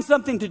to find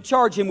something to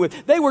charge him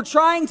with. They were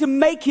trying to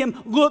make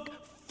him look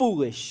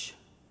foolish.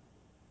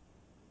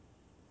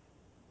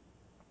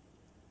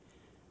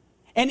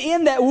 And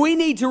in that, we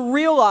need to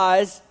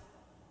realize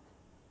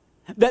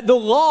that the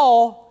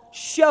law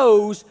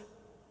shows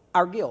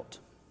our guilt.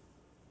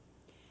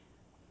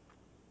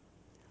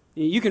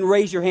 You can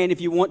raise your hand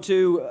if you want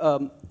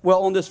to.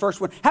 On this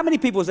first one, how many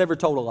people has ever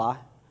told a lie?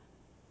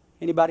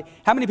 Anybody?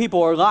 How many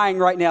people are lying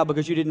right now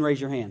because you didn't raise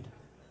your hand?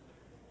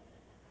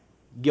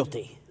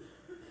 Guilty.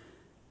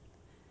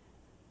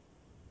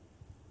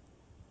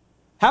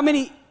 How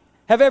many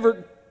have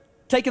ever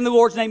taken the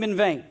Lord's name in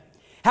vain?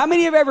 How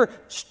many have ever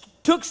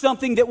took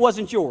something that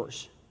wasn't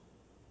yours?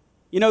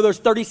 You know those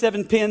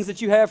 37 pins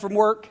that you have from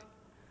work?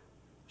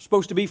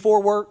 Supposed to be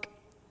for work?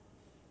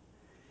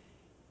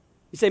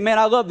 You say, "Man,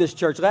 I love this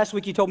church. Last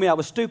week you told me I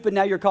was stupid.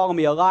 Now you're calling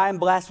me a lying,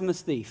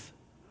 blasphemous thief."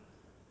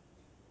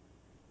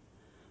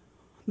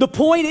 The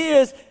point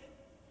is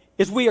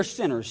we are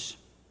sinners.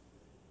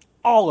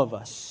 All of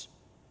us.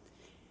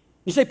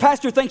 You say,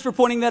 "Pastor, thanks for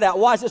pointing that out.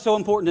 Why is it so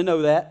important to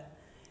know that?"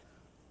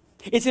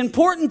 It's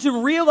important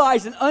to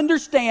realize and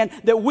understand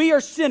that we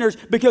are sinners,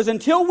 because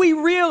until we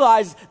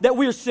realize that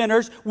we are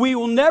sinners, we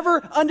will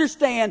never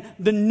understand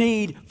the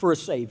need for a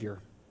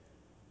Savior.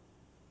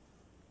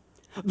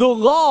 The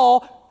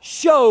law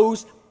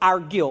shows our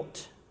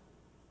guilt.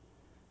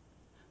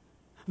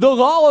 The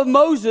law of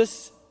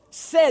Moses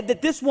said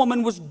that this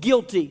woman was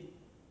guilty,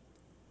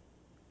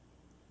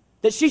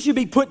 that she should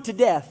be put to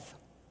death.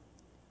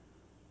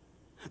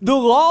 The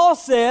law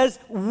says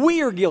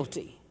we are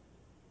guilty.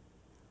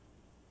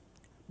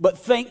 But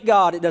thank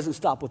God it doesn't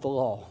stop with the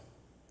law.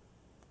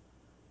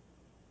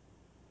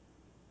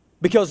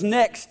 Because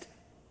next,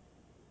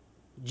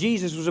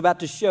 Jesus was about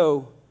to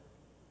show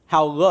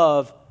how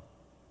love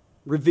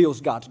reveals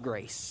God's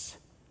grace.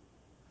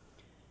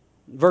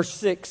 Verse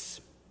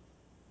 6.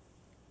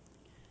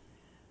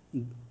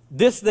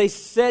 This they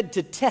said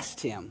to test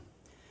him,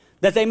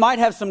 that they might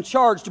have some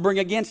charge to bring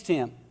against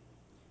him.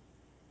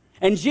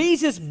 And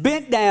Jesus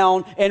bent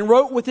down and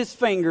wrote with his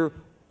finger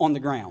on the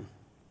ground.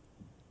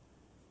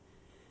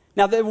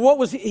 Now,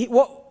 what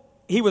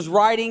he was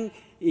writing,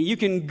 you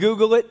can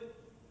Google it.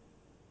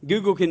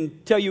 Google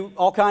can tell you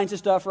all kinds of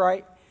stuff,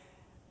 right?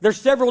 There's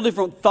several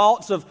different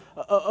thoughts of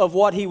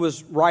what he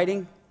was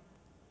writing.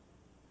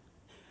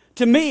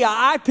 To me,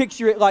 I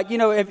picture it like,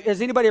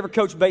 has anybody ever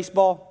coached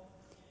baseball?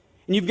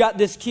 And you've got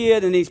this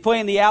kid and he's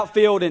playing the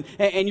outfield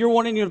and you're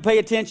wanting him to pay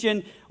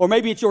attention, or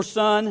maybe it's your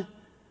son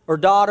or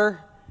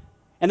daughter,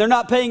 and they're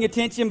not paying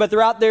attention, but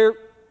they're out there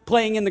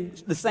playing in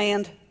the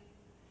sand.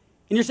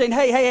 And you're saying,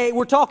 hey,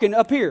 we're talking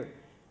up here.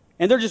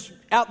 And they're just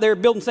out there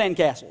building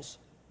sandcastles.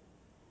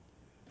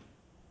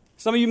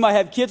 Some of you might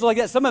have kids like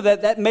that. Some of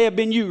that may have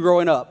been you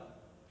growing up.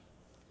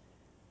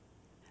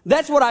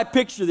 That's what I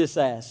picture this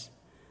as.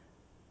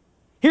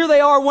 Here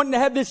they are wanting to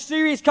have this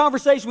serious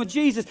conversation with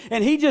Jesus,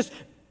 and he just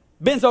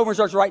bends over and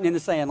starts writing in the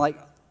sand like,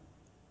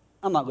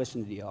 I'm not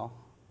listening to y'all.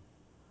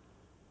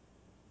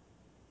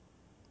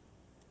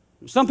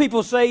 Some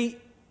people say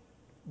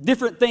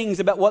different things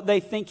about what they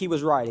think he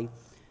was writing.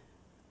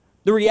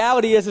 The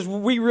reality is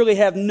we really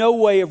have no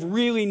way of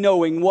really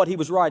knowing what he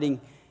was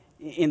writing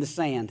in the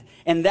sand.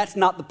 And that's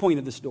not the point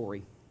of the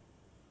story.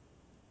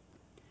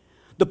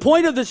 The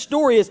point of the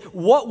story is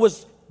what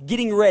was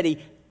getting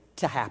ready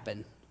to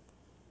happen.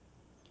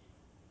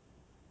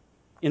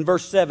 In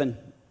verse 7,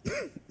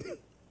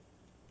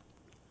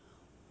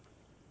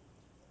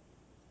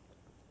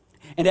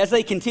 and as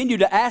they continued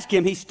to ask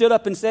him, he stood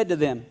up and said to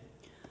them,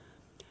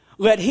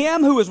 let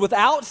him who is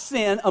without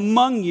sin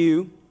among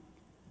you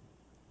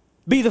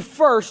be the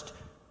first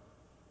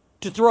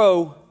to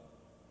throw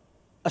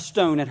a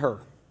stone at her.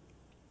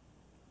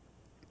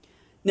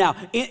 Now,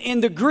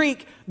 in the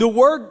Greek, the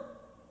word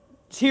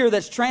here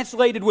that's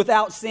translated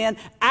without sin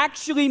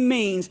actually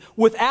means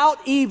without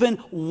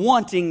even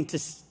wanting to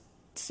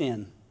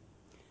sin.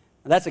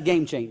 Now, that's a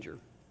game changer.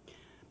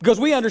 Because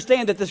we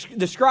understand that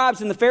the scribes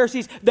and the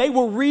Pharisees, they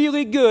were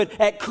really good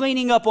at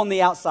cleaning up on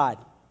the outside.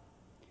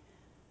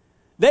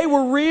 They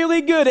were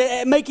really good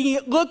at making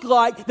it look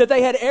like that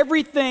they had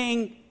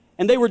everything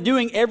and they were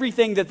doing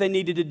everything that they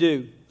needed to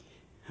do.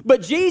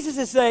 But Jesus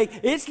is saying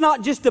it's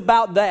not just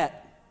about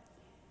that.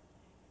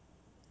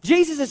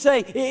 Jesus is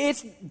saying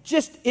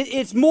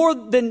it's more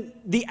than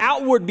the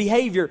outward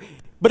behavior,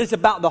 but it's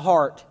about the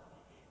heart.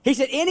 He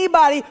said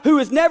anybody who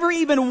has never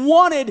even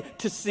wanted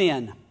to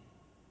sin,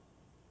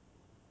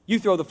 you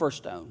throw the first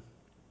stone.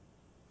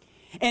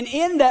 And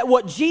in that,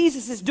 what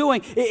Jesus is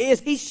doing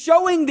is he's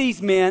showing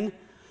these men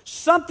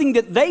something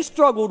that they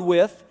struggled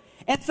with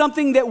and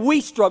something that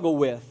we struggle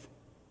with.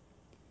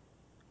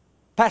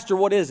 Pastor,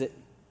 what is it?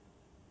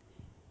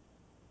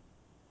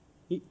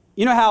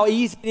 You know how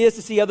easy it is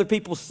to see other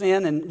people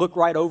sin and look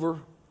right over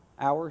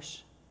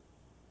ours?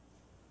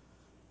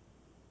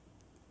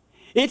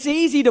 It's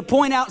easy to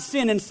point out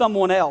sin in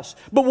someone else.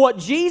 But what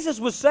Jesus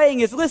was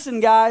saying is, listen,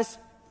 guys,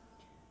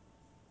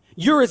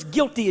 you're as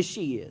guilty as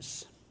she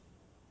is.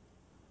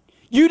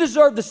 You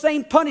deserve the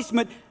same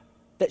punishment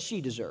that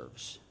she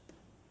deserves.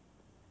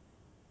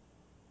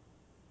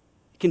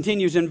 It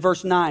continues in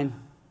verse 9.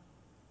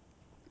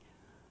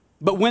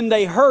 But when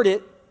they heard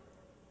it,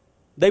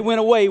 they went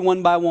away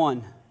one by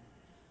one,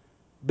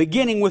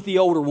 beginning with the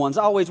older ones.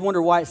 I always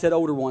wonder why it said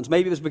older ones.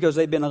 Maybe it was because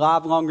they'd been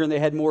alive longer and they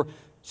had more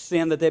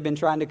sin that they've been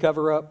trying to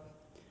cover up.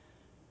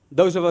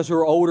 Those of us who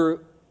are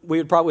older, we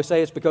would probably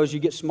say it's because you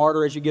get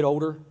smarter as you get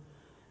older.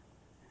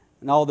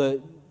 And all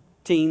the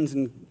teens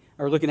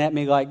are looking at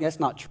me like, that's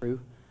not true.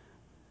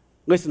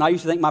 Listen, I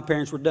used to think my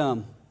parents were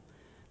dumb.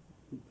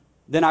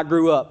 Then I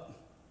grew up,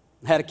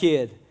 had a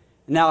kid.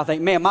 And now I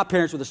think, man, my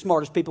parents were the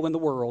smartest people in the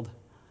world.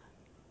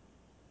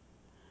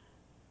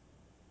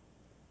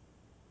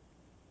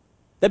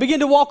 They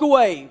begin to walk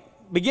away,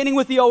 beginning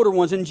with the older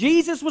ones. And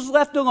Jesus was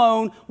left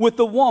alone with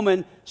the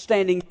woman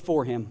standing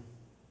before him.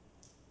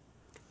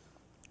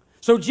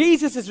 So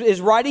Jesus is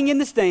writing in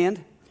the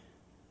stand.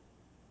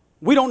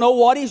 We don't know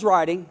what he's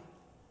writing.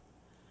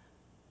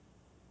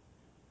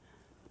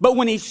 But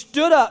when he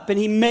stood up and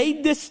he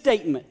made this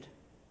statement,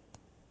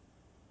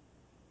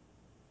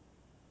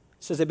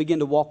 it says they began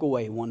to walk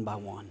away one by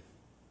one.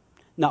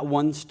 Not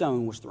one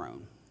stone was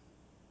thrown.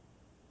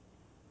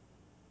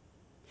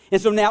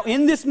 And so now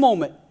in this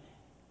moment,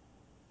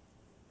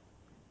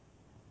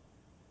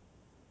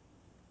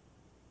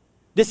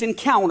 this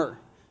encounter,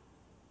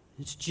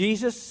 it's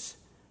Jesus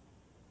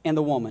and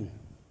the woman.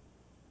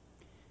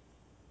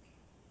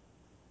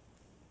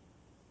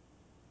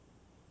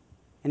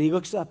 And he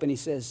looks up and he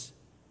says,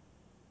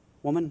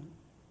 woman,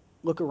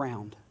 look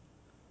around.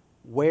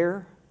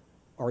 Where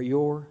are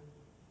your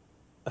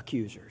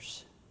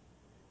accusers?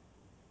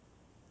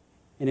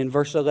 And in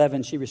verse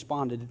 11, she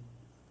responded,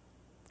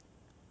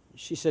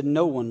 she said,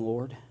 no one,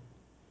 Lord.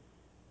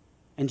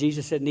 And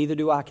Jesus said, neither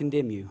do I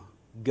condemn you.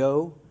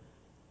 Go,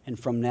 and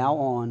from now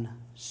on,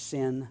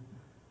 sin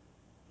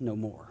no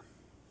more.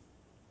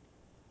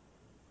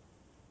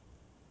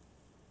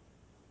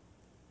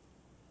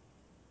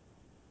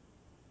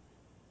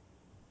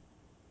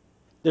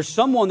 There's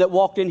someone that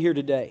walked in here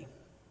today.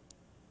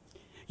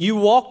 You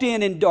walked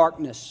in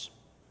darkness.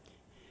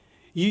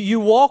 You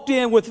walked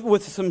in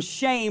with some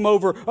shame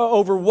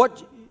over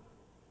what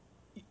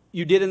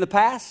you did in the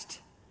past.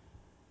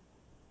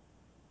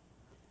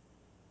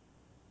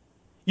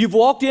 You've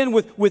walked in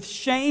with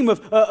shame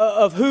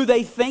of who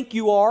they think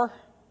you are.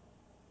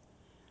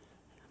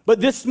 But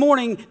this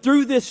morning,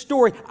 through this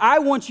story, I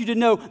want you to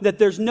know that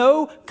there's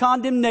no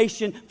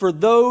condemnation for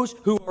those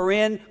who are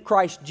in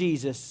Christ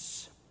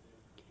Jesus.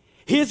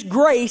 His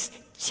grace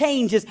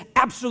changes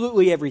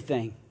absolutely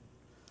everything.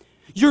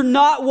 You're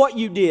not what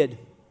you did.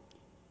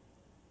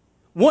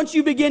 Once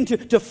you begin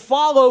to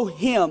follow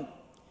Him,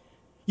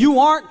 you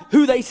aren't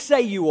who they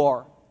say you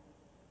are.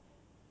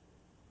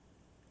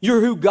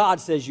 You're who God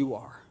says you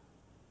are.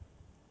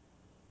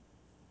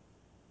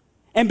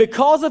 And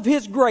because of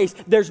His grace,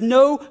 there's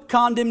no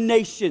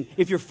condemnation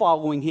if you're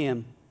following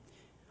Him.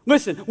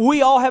 Listen,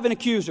 we all have an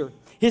accuser.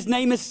 His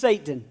name is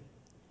Satan.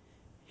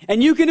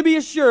 And you can be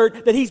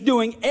assured that he's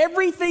doing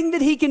everything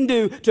that he can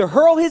do to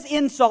hurl his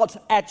insults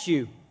at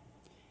you.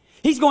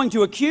 He's going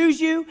to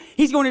accuse you.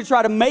 He's going to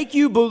try to make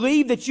you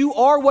believe that you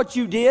are what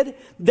you did,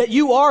 that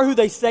you are who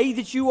they say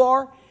that you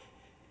are.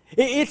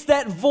 It's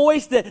that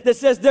voice that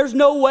says there's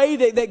no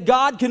way that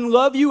God can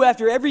love you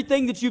after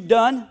everything that you've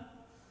done.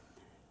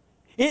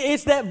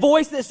 It's that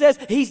voice that says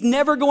He's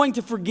never going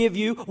to forgive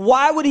you.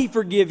 Why would He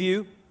forgive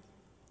you?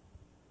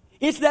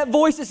 It's that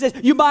voice that says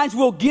you might as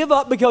well give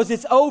up because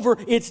it's over,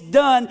 it's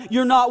done,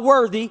 you're not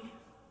worthy,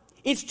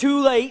 it's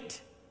too late,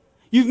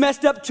 you've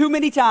messed up too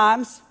many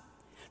times.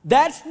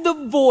 That's the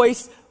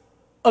voice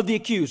of the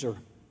accuser.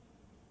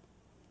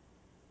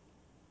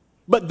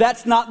 But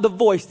that's not the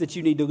voice that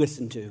you need to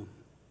listen to.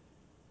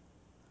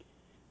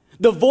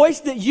 The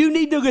voice that you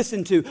need to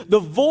listen to, the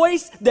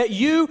voice that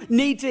you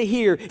need to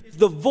hear is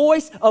the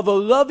voice of a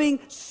loving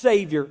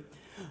Savior.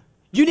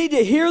 You need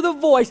to hear the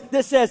voice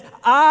that says,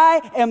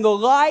 I am the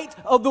light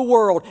of the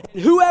world,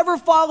 and whoever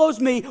follows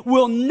me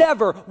will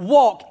never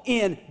walk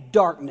in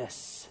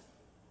darkness.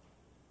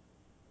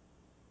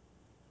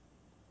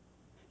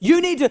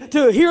 You need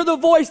to hear the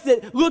voice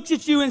that looks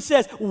at you and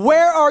says,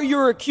 where are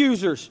your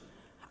accusers?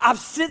 I've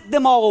sent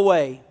them all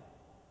away.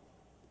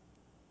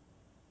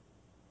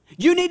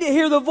 You need to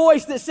hear the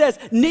voice that says,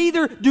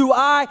 neither do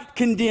I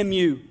condemn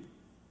you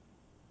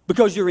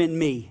because you're in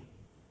me.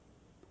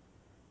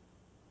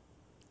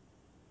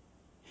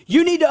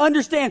 You need to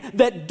understand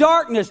that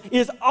darkness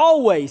is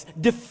always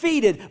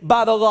defeated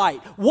by the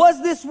light.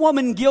 Was this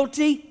woman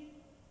guilty?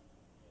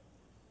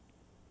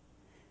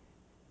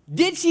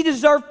 Did she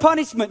deserve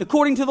punishment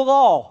according to the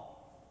law?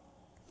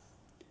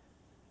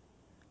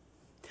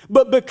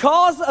 But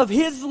because of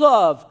His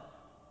love,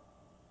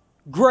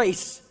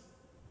 grace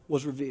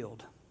was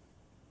revealed.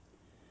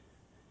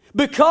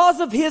 Because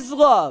of His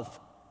love,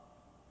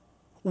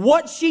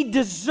 what she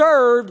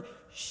deserved,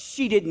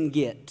 she didn't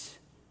get.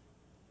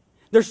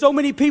 There's so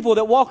many people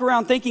that walk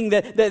around thinking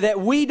that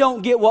we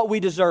don't get what we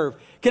deserve.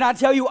 Can I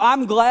tell you,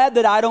 I'm glad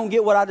that I don't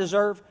get what I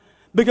deserve,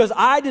 because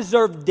I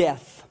deserve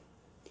death.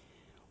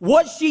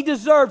 What she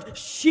deserved,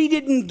 she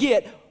didn't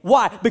get.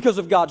 Why? Because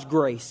of God's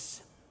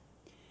grace.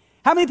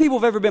 How many people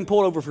have ever been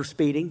pulled over for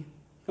speeding?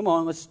 Come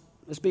on, let's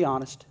be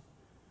honest.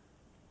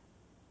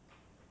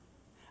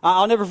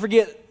 I'll never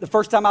forget the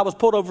first time I was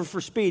pulled over for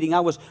speeding.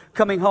 I was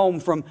coming home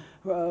from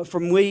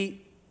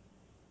Lee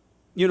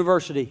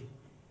University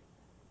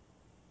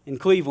in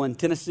Cleveland,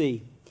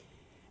 Tennessee.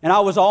 And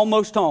I was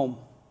almost home.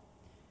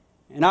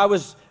 And I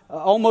was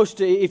almost,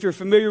 if you're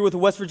familiar with the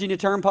West Virginia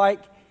Turnpike,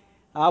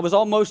 I was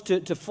almost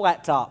to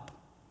Flat Top,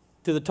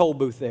 to the toll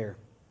booth there.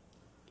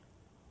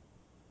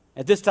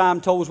 At this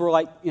time, tolls were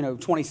like,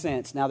 20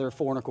 cents. Now they're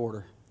 4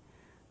 1/4.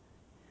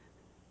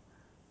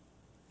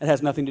 That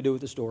has nothing to do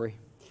with the story.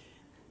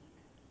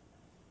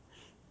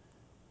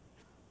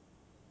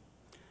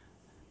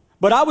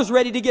 But I was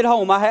ready to get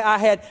home.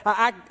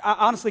 I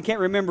honestly can't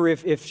remember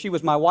if she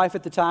was my wife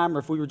at the time or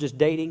if we were just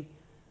dating.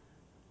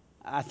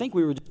 I think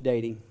we were just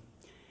dating.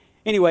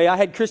 Anyway, I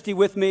had Christy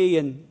with me,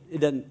 and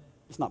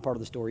it's not part of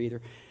the story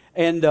either,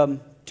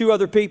 and 2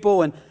 other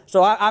people. And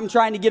so I'm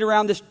trying to get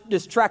around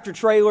this tractor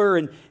trailer,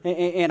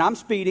 and I'm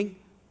speeding.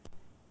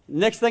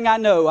 Next thing I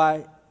know,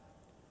 I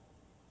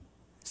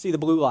see the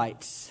blue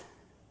lights.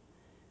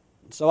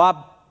 So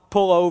I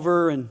pull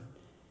over, and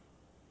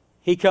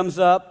he comes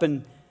up,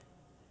 and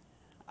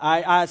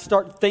I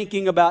start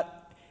thinking about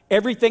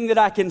everything that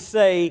I can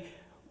say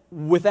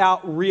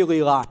without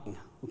really lying,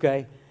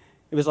 okay?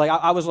 It was like,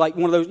 I was like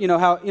one of those, you know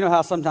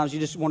how sometimes you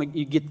just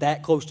you get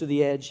that close to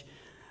the edge?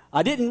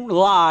 I didn't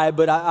lie,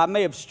 but I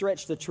may have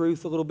stretched the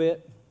truth a little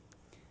bit.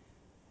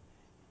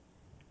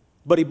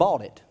 But he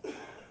bought it.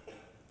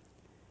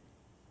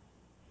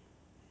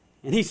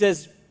 And he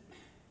says,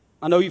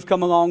 I know you've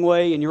come a long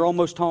way and you're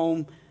almost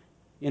home.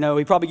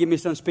 He probably gave me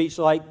some speech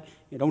like,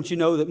 don't you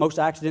know that most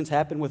accidents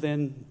happen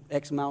within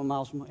X amount of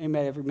miles?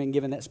 Anybody ever been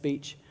given that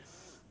speech?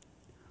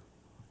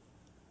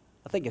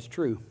 I think it's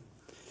true.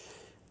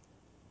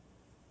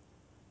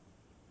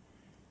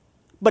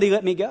 But he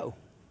let me go.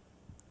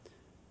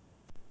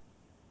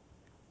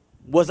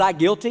 Was I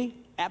guilty?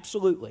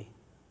 Absolutely.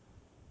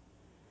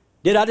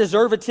 Did I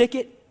deserve a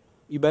ticket?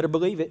 You better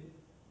believe it.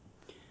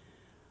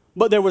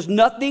 But there was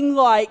nothing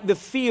like the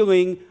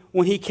feeling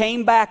when he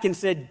came back and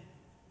said,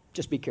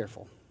 just be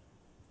careful.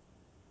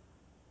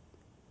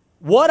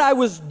 What I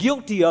was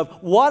guilty of,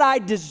 what I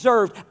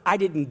deserved, I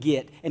didn't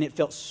get, and it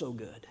felt so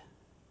good.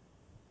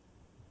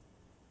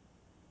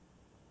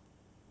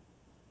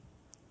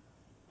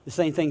 The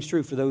same thing's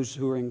true for those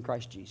who are in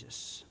Christ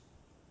Jesus.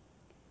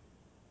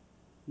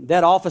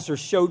 That officer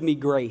showed me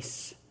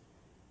grace.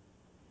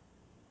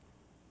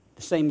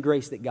 The same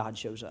grace that God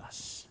shows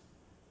us.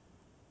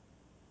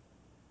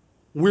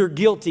 We're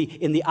guilty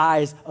in the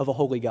eyes of a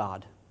holy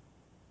God.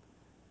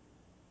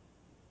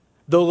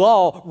 The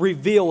law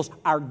reveals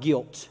our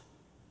guilt.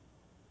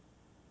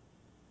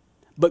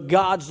 but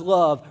God's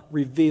love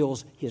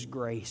reveals His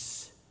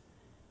grace.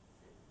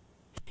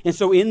 And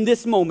so in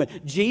this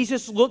moment,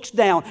 Jesus looks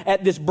down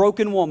at this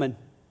broken woman.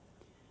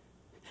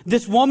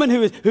 This woman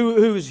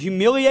who is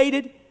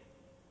humiliated.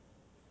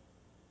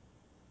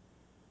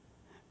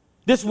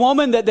 This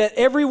woman that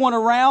everyone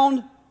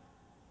around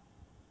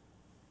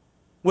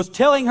was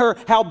telling her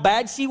how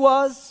bad she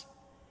was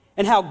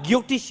and how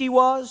guilty she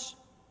was.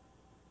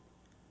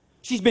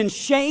 She's been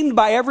shamed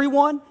by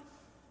everyone.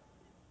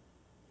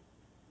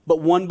 But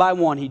one by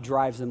one, He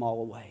drives them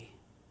all away.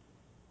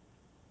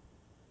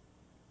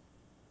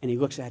 And He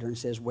looks at her and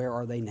says, "Where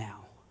are they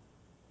now?"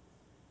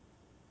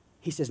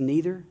 He says,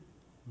 "Neither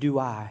do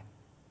I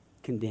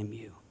condemn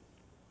you."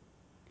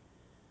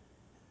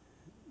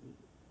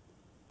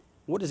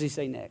 What does He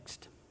say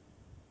next?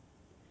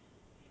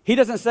 He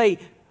doesn't say,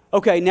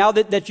 "Okay, now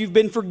that you've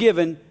been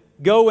forgiven,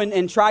 go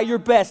and try your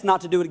best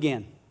not to do it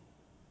again."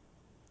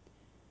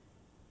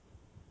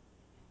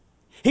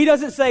 He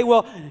doesn't say,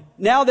 "Well,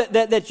 now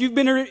that you've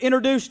been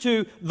introduced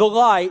to the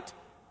light,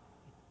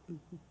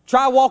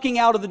 try walking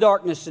out of the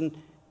darkness and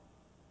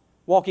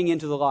walking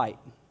into the light."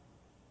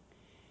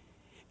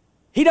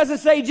 He doesn't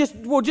say, just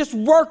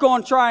work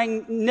on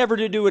trying never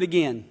to do it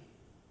again.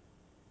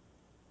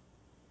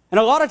 And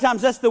a lot of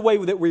times that's the way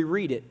that we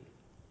read it.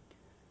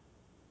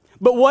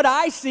 But what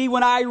I see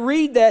when I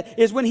read that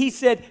is when He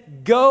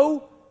said,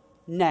 "Go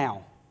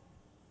now."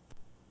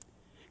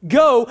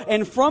 Go,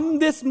 and from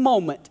this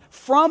moment,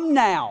 from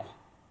now,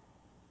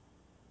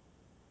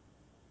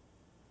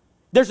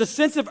 there's a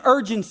sense of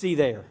urgency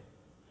there.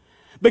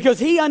 Because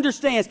He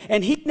understands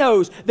and He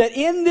knows that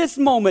in this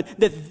moment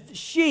that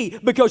she,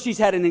 because she's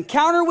had an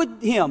encounter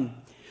with Him,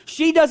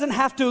 she doesn't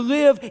have to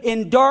live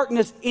in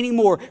darkness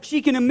anymore.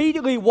 She can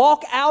immediately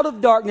walk out of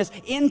darkness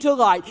into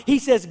light. He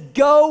says,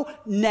 "Go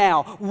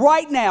now."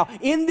 Right now,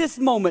 in this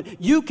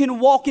moment, you can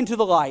walk into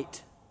the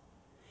light.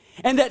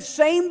 And that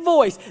same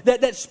voice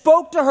that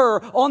spoke to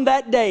her on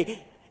that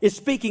day is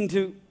speaking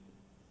to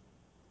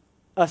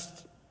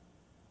us.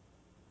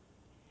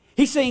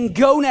 He's saying,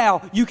 "Go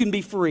now, you can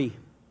be free.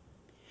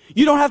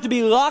 You don't have to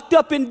be locked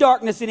up in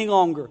darkness any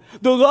longer.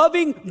 The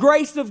loving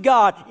grace of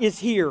God is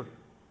here."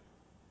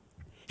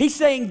 He's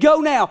saying, "Go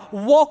now,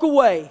 walk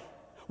away.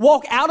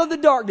 Walk out of the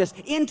darkness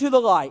into the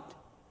light.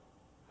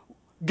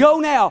 Go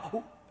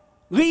now,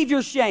 leave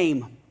your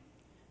shame.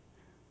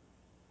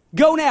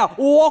 Go now,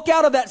 walk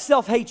out of that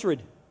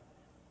self-hatred.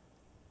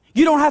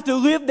 You don't have to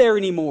live there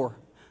anymore.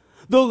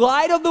 The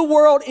light of the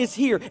world is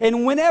here,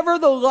 and whenever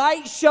the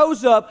light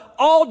shows up,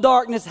 all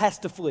darkness has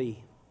to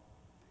flee."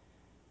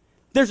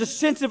 There's a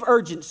sense of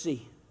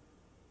urgency.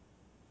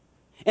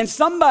 And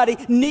somebody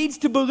needs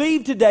to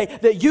believe today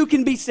that you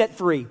can be set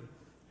free.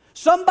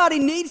 Somebody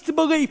needs to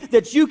believe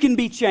that you can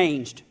be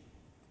changed.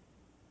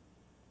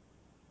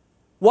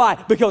 Why?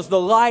 Because the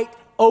light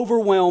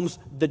overwhelms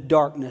the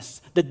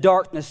darkness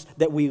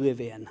that we live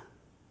in.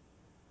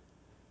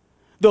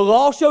 The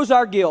law shows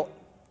our guilt.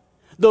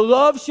 The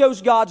love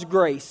shows God's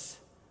grace.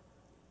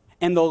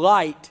 And the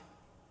light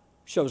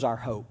shows our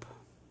hope.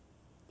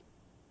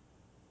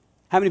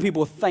 How many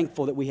people are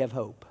thankful that we have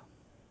hope?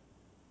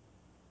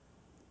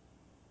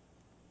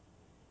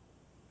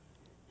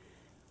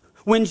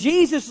 When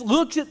Jesus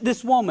looks at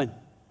this woman,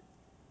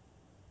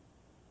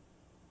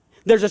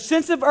 there's a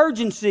sense of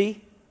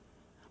urgency,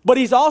 but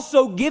He's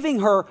also giving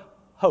her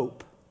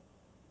hope.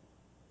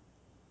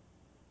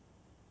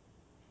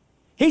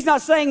 He's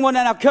not saying, "Well,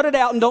 now cut it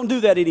out and don't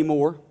do that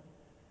anymore."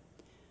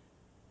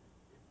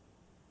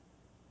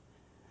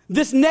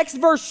 This next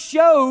verse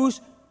shows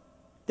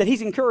that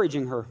He's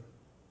encouraging her.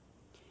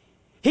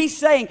 He's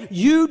saying,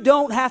 you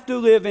don't have to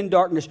live in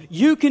darkness.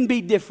 You can be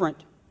different.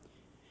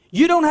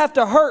 You don't have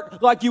to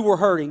hurt like you were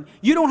hurting.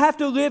 You don't have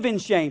to live in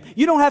shame.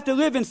 You don't have to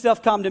live in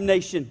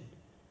self-condemnation.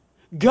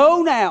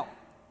 Go now.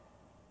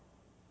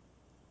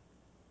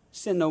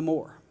 Sin no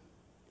more.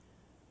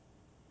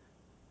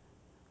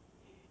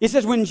 It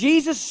says, when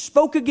Jesus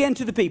spoke again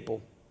to the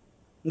people,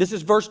 and this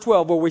is verse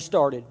 12 where we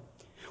started.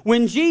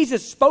 When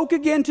Jesus spoke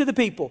again to the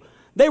people,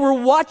 they were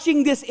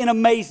watching this in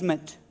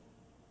amazement.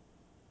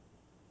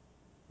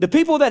 The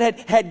people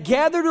that had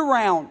gathered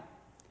around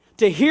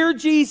to hear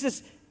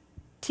Jesus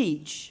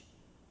teach,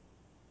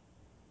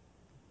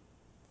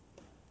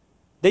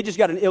 they just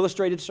got an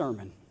illustrated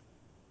sermon.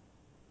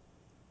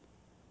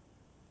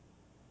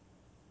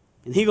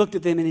 And He looked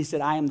at them and He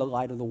said, "I am the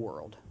light of the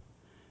world.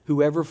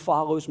 Whoever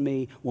follows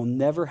me will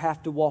never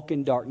have to walk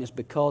in darkness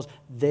because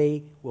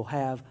they will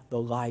have the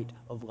light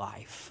of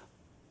life."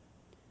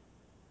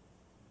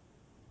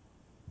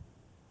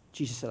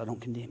 Jesus said, "I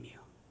don't condemn you."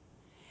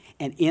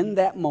 And in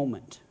that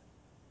moment,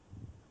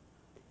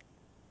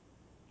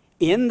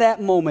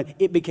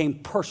 it became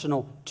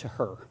personal to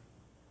her.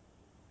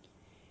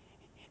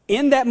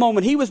 In that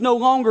moment, He was no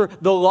longer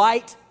the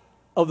light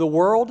of the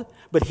world,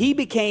 but He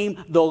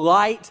became the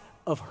light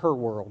of her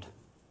world.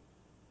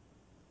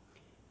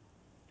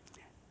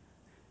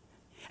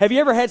 Have you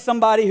ever had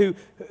somebody who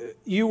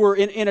you were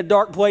in a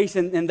dark place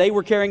and they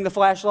were carrying the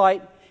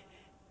flashlight?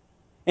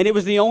 And it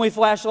was the only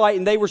flashlight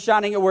and they were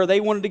shining it where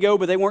they wanted to go,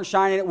 but they weren't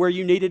shining it where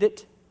you needed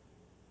it?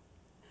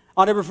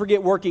 I'll never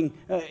forget working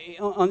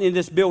in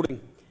this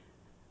building.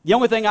 The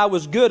only thing I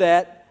was good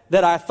at,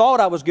 that I thought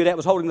I was good at,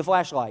 was holding the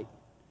flashlight.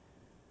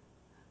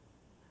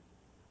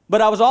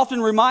 But I was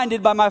often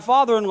reminded by my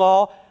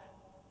father-in-law,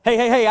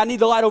 hey, I need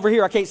the light over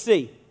here, I can't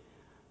see.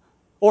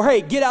 Or,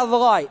 hey, get out of the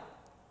light.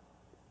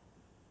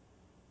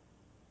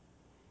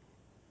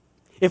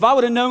 If I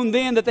would have known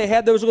then that they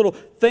had those little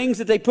things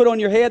that they put on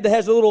your head that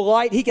has a little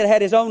light, he could have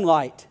had his own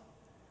light.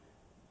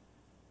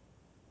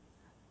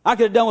 I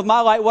could have done with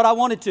my light what I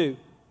wanted to.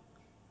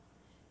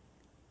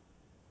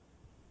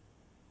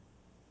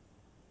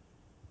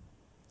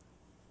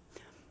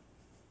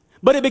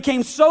 But it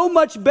became so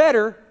much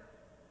better,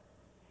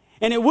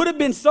 and it would have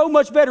been so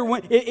much better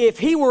if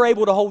he were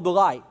able to hold the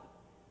light.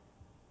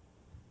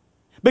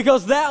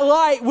 Because that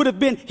light would have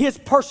been his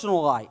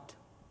personal light.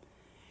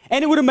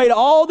 And it would have made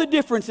all the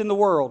difference in the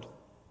world.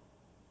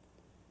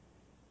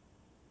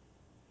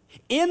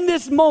 In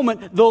this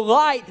moment, the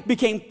light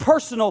became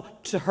personal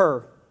to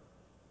her.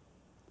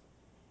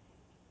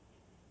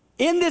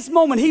 In this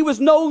moment, he was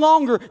no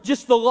longer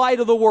just the light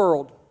of the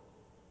world.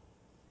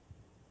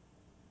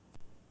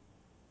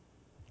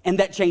 And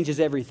that changes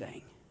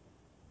everything.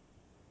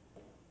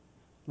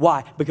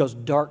 Why? Because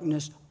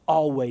darkness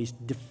always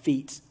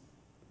defeats.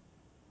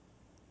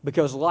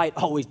 Because light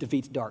always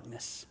defeats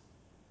darkness.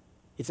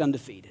 It's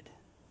undefeated.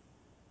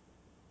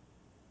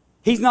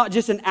 He's not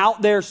just an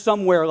out there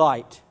somewhere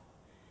light.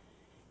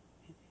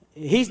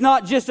 He's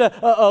not just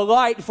a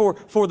light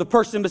for the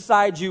person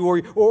beside you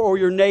or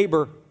your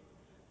neighbor.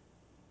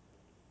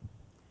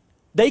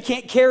 They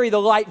can't carry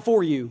the light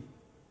for you.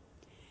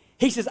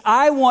 He says,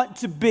 I want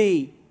to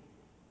be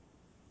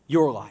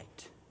your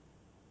light.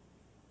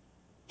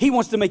 He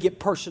wants to make it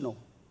personal.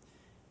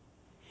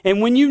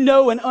 And when you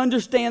know and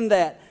understand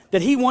that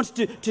he wants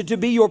to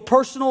be your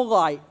personal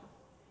light,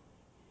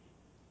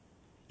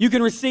 you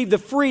can receive the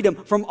freedom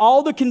from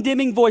all the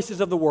condemning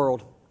voices of the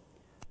world.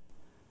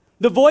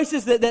 The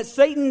voices that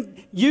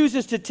Satan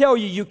uses to tell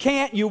you, you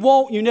can't, you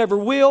won't, you never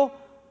will.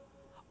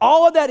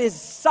 All of that is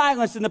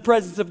silenced in the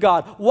presence of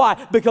God. Why?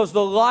 Because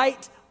the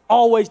light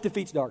always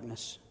defeats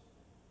darkness.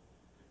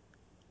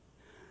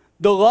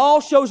 The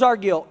law shows our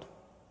guilt.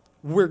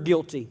 We're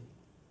guilty.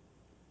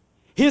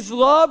 His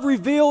love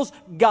reveals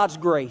God's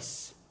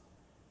grace.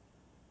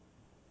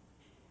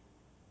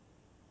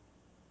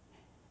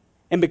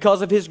 And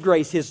because of His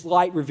grace, His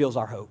light reveals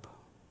our hope.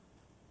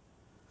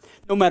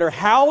 No matter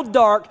how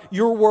dark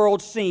your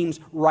world seems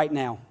right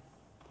now,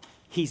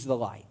 He's the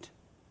light.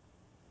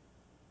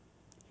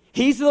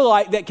 He's the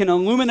light that can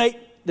illuminate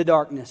the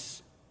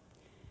darkness.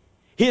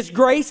 His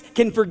grace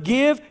can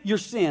forgive your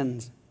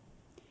sins.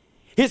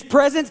 His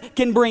presence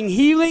can bring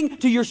healing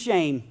to your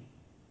shame.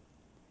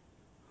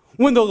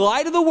 When the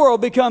light of the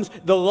world becomes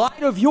the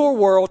light of your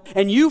world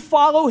and you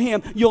follow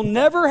Him, you'll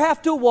never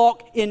have to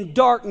walk in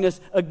darkness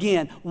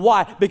again.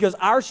 Why? Because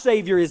our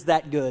Savior is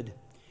that good.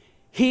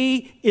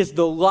 He is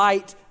the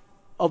light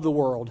of the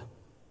world.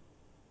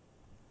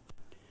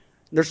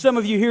 There's some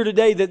of you here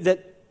today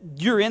that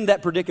you're in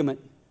that predicament.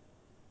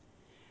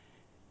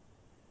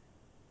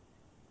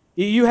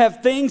 You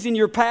have things in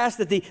your past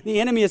that the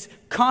enemy is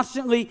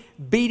constantly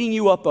beating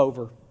you up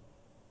over.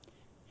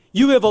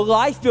 You live a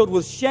life filled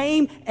with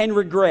shame and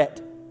regret.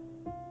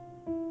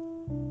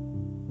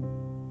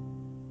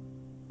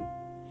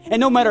 And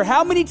no matter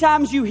how many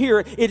times you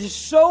hear it, it is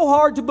so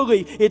hard to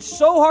believe, it's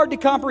so hard to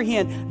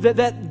comprehend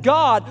that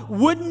God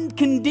wouldn't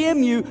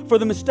condemn you for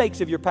the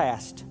mistakes of your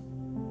past.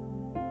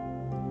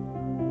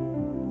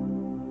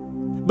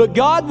 But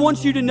God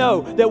wants you to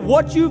know that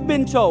what you've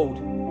been told,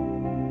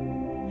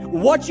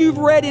 what you've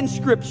read in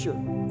Scripture,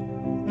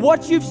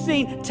 what you've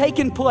seen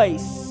taking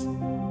place,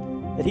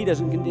 that He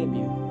doesn't condemn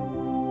you.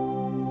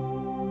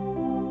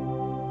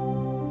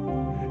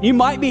 You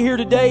might be here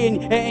today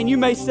and you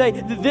may say,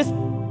 this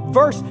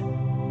verse,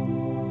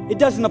 it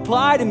doesn't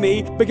apply to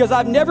me because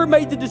I've never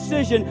made the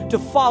decision to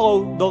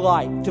follow the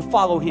light, to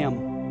follow Him.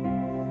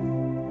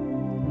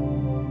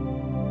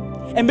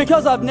 And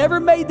because I've never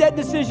made that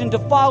decision to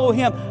follow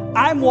Him,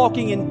 I'm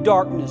walking in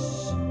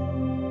darkness.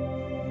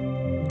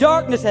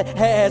 Darkness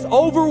has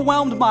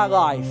overwhelmed my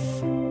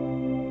life.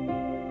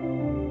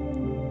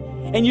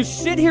 And you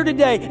sit here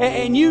today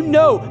and you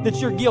know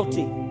that you're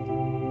guilty.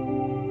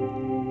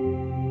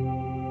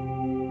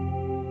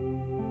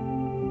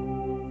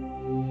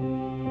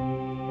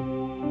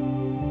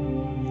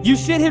 You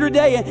sit here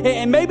today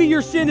and maybe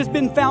your sin has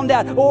been found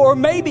out, or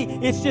maybe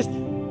it's just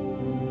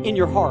in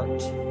your heart.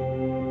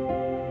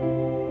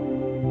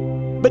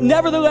 But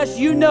nevertheless,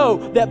 you know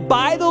that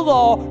by the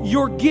law,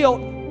 your guilt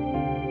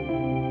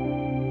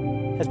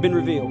has been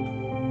revealed.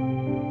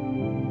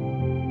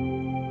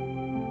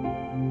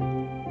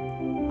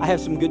 I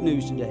have some good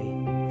news today.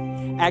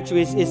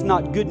 Actually, it's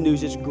not good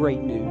news, it's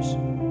great news.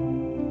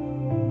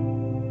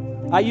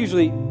 I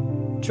usually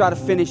try to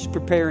finish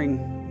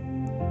preparing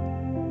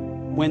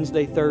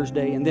Wednesday,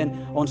 Thursday, and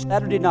then on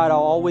Saturday night I'll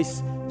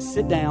always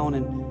sit down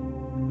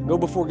and go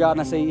before God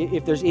and I say,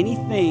 if there's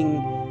anything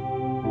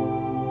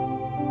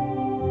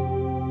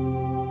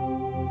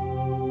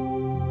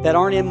that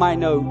aren't in my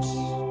notes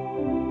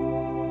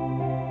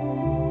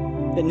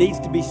that needs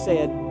to be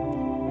said,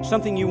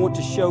 something you want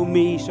to show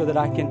me so that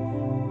I can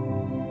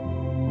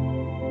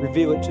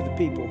reveal it to the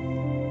people.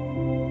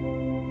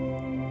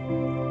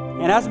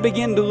 And as I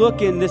begin to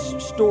look in this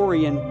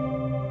story in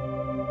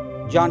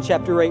John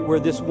chapter 8, where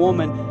this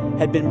woman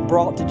had been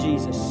brought to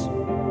Jesus,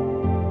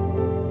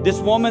 this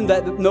woman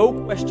that no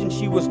question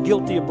she was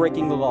guilty of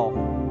breaking the law.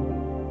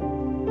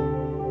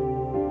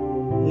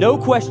 No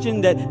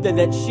question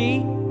that she,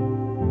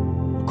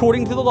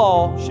 according to the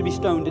law, should be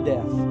stoned to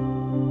death.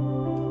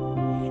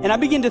 And I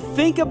begin to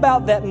think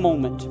about that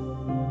moment.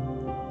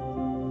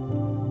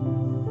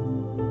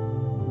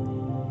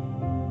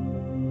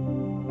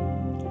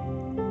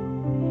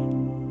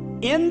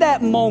 In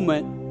that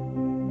moment,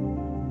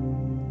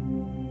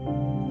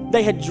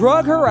 they had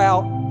drug her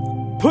out,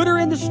 put her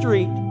in the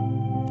street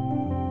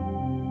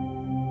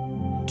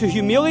to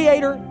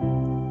humiliate her,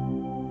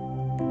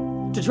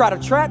 to try to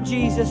trap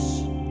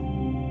Jesus.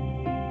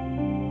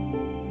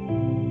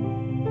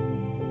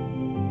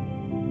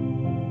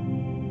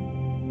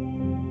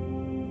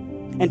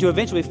 And to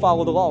eventually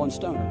follow the law and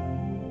stone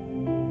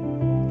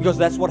her. Because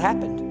that's what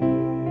happened.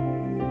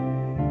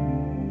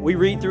 We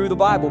read through the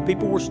Bible,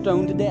 people were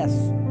stoned to death.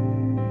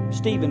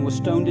 Stephen was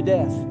stoned to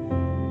death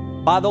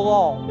by the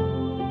law.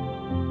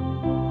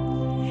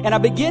 And I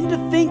begin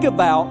to think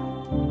about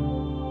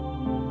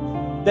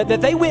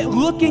that they went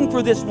looking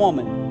for this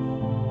woman.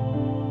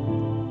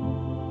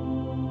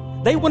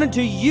 They wanted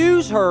to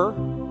use her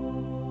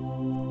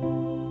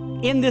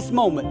in this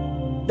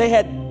moment. They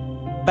had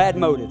bad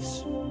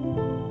motives.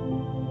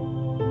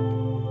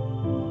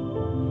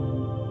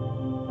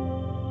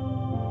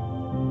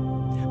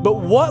 But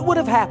what would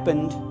have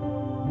happened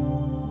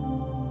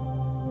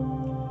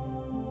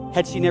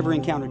had she never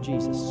encountered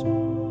Jesus?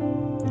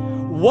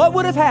 What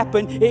would have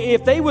happened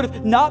if they would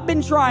have not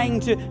been trying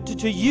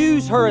to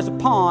use her as a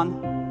pawn?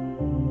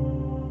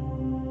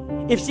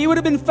 If she would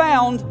have been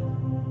found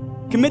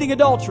committing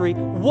adultery,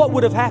 what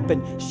would have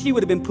happened? She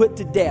would have been put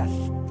to death.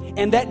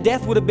 And that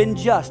death would have been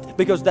just,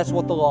 because that's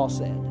what the law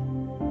said.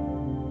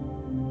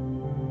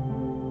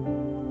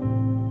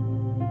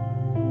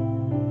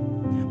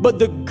 But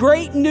the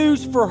great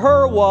news for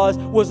her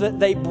was that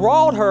they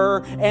brought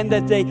her and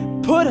that they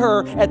put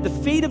her at the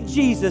feet of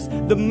Jesus,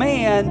 the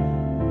man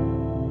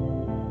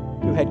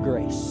who had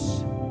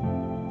grace.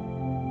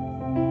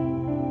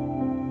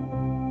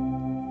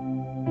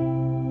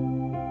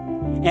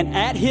 And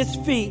at his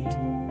feet,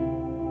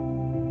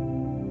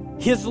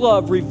 his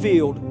love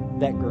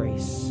revealed that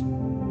grace.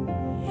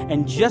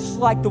 And just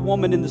like the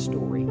woman in the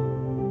story,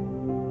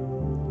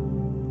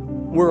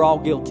 we're all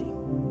guilty.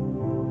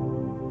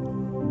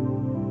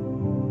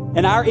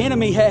 And our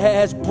enemy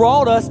has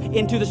brought us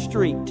into the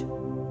street.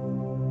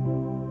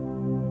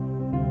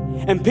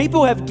 And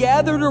people have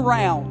gathered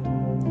around.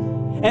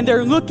 And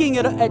they're looking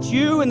at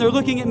you and they're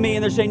looking at me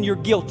and they're saying, you're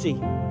guilty.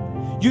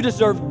 You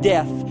deserve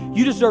death.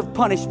 You deserve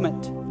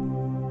punishment.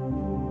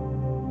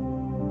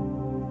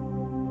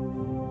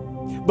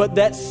 But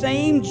that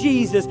same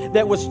Jesus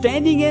that was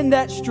standing in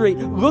that street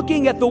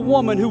looking at the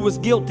woman who was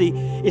guilty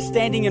is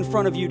standing in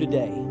front of you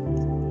today.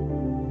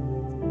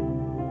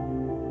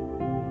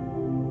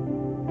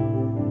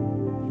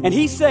 And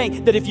he's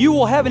saying that if you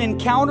will have an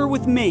encounter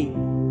with me,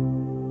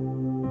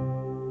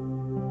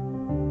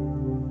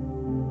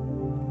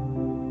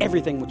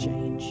 everything will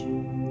change.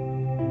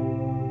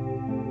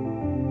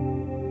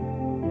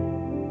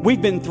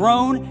 We've been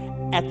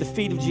thrown at the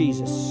feet of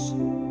Jesus.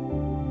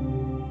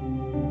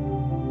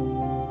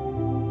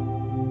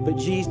 But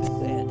Jesus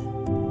said,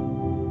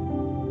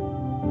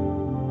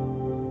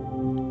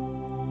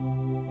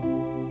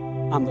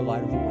 I'm the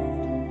light of the world.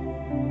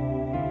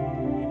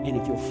 And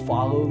if you'll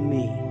follow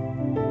me,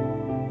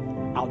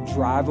 I'll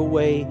drive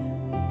away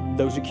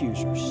those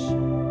accusers.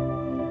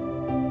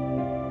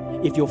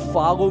 If you'll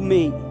follow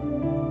me,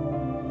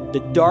 the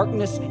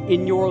darkness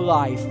in your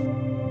life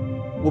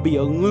will be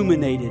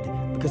illuminated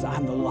because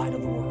I'm the light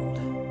of the world.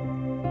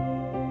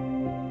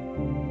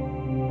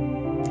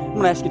 I'm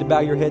going to ask you to bow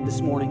your head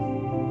this morning.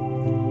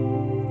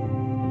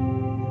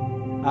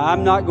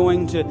 I'm not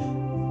going to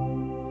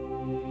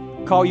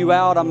call you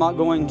out. I'm not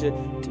going to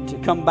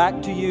come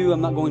back to you.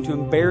 I'm not going to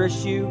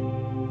embarrass you.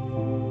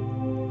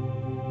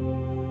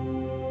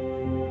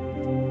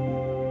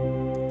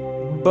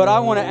 But I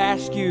want to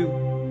ask you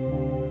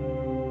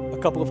a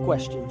couple of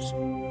questions.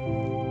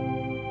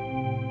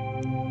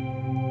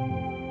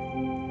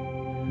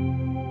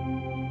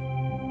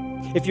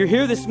 If you're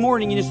here this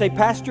morning and you say,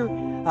 Pastor,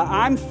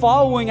 I'm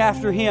following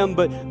after him,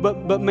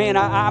 but man,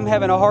 I'm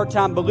having a hard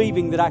time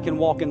believing that I can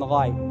walk in the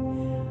light.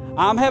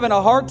 I'm having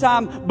a hard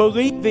time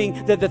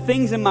believing that the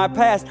things in my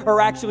past are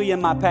actually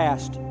in my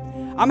past.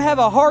 I'm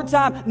having a hard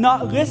time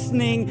not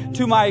listening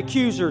to my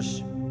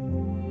accusers.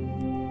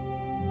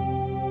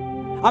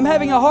 I'm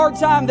having a hard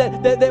time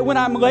that when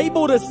I'm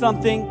labeled as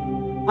something,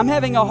 I'm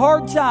having a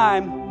hard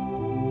time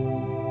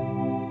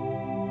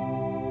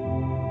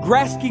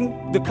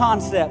grasping the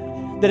concept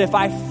that if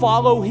I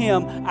follow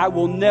him, I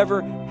will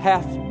never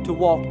have to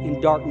walk in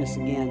darkness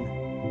again.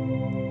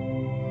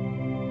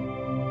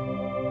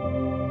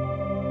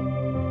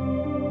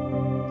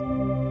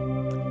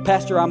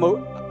 Pastor,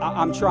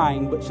 I'm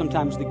trying, but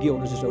sometimes the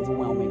guilt is just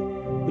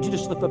overwhelming. Would you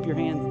just slip up your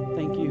hand?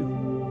 Thank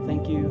you.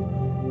 Thank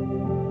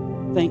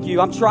you. Thank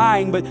you. I'm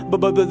trying, but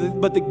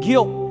the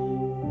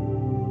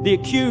guilt, the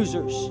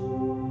accusers.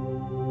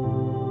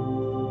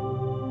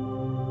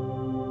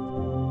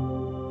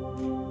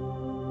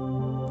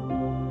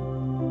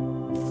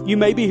 You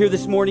may be here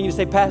this morning and you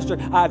say, Pastor,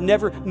 I've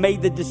never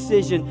made the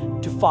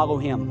decision to follow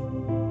him.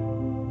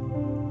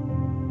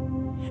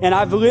 And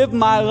I've lived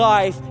my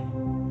life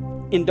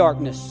in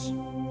darkness.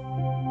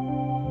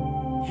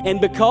 And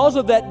because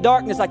of that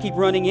darkness, I keep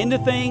running into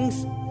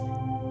things.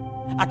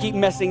 I keep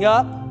messing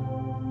up.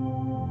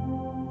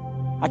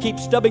 I keep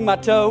stubbing my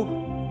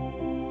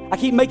toe. I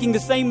keep making the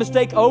same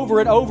mistake over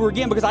and over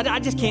again because I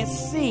just can't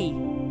see.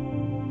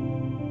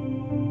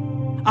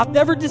 I've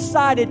never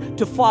decided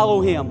to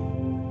follow him.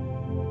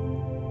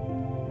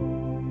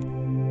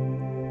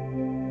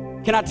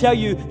 Can I tell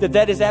you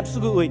that is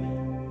absolutely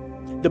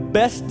the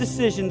best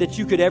decision that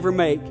you could ever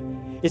make,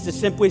 is to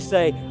simply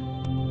say,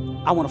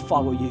 I want to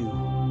follow you.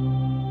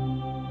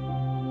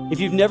 If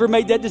you've never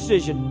made that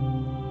decision,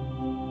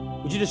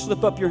 would you just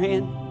slip up your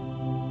hand?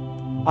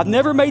 I've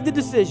never made the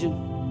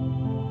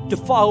decision to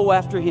follow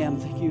after him.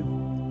 Thank you.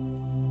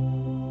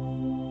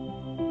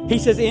 He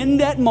says, in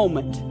that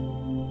moment,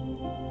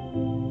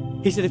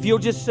 he said, if you'll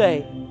just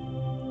say,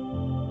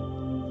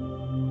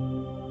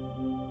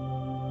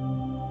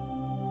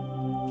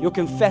 you'll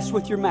confess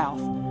with your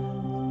mouth,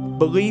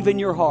 believe in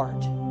your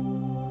heart.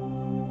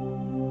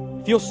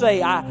 If you'll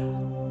say, I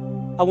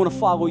want to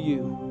follow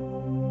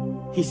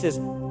you, he says,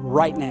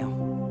 right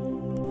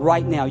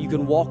now, you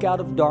can walk out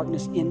of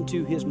darkness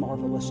into his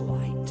marvelous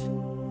light.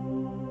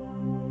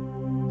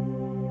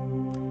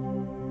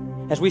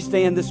 As we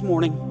stand this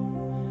morning,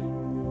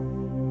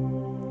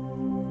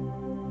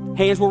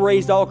 hands were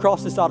raised all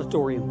across this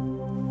auditorium.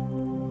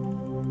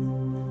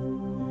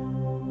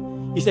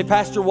 You say,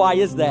 Pastor, why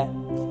is that?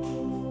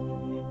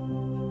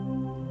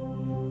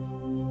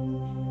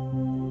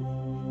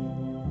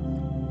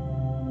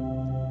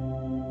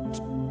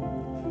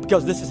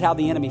 Because this is how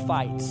the enemy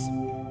fights.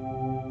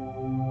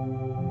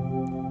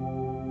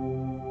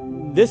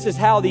 This is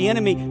how the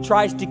enemy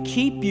tries to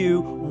keep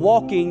you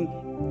walking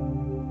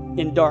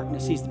in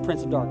darkness. He's the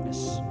prince of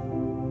darkness.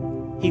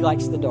 He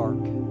likes the dark.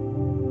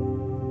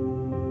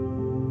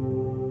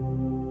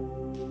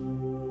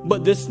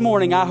 But this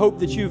morning, I hope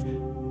that you've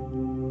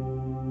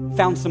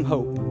found some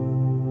hope.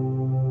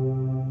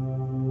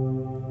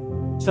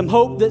 Some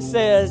hope that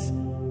says,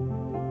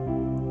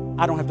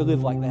 I don't have to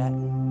live like that.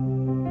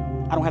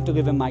 I don't have to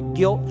live in my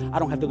guilt. I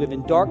don't have to live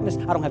in darkness.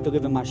 I don't have to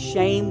live in my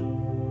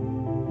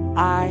shame.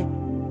 I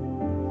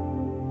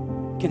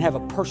can have a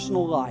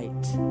personal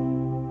light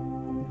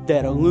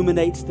that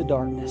illuminates the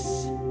darkness.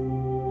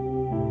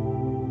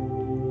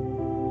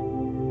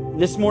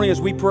 This morning as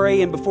we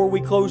pray and before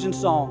we close in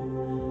song,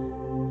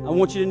 I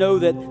want you to know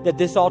that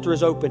this altar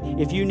is open.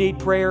 If you need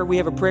prayer, we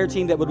have a prayer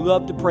team that would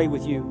love to pray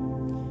with you.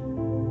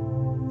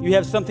 If you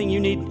have something you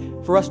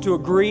need for us to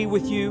agree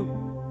with you,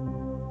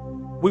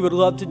 we would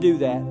love to do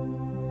that.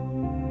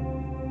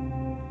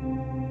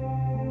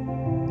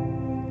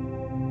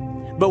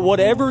 But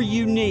whatever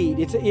you need,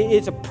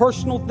 it's a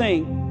personal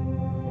thing.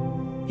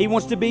 He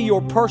wants to be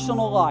your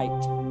personal light.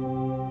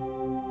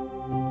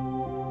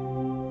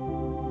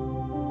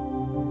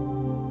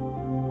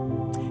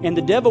 And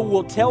the devil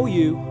will tell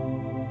you,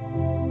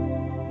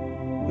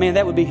 man,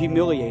 that would be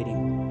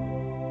humiliating.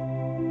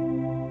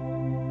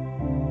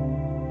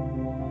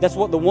 That's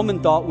what the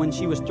woman thought when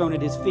she was thrown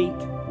at his feet.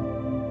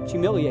 It's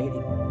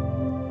humiliating.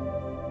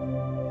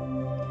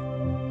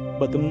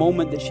 But the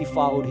moment that she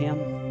followed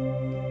him,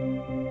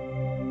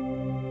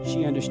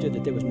 she understood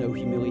that there was no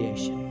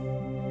humiliation,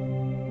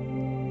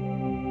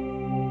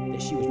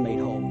 that she was made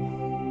whole,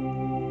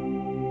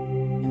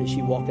 and that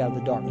she walked out of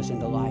the darkness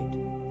into light.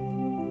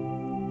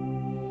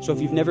 So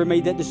if you've never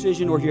made that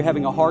decision, or if you're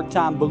having a hard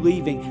time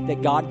believing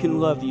that God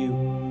can love you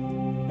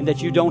and that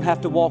you don't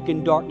have to walk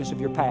in darkness of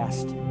your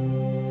past,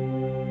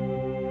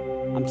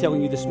 I'm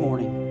telling you this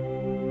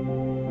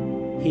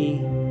morning, He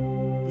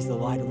is the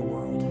light of the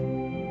world.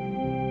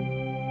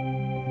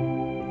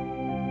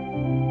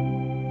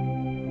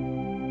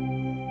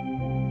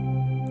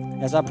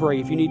 As I pray,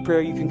 if you need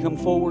prayer, you can come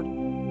forward.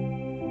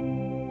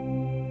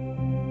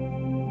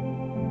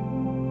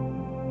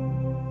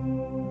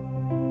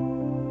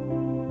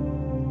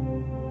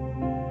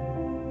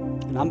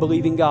 And I'm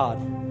believing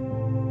God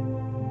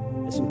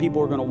that some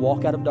people are going to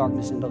walk out of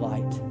darkness into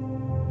light.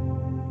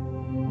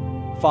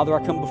 Father,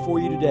 I come before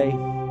you today.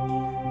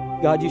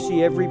 God, you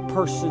see every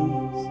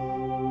person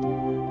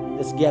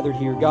that's gathered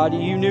here. God,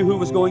 you knew who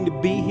was going to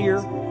be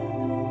here.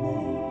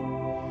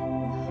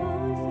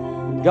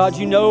 God,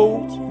 you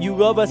know you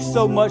love us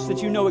so much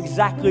that you know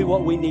exactly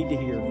what we need to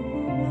hear.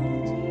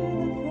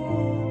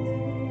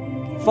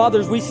 Father,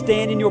 as we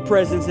stand in your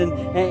presence and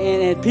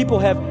people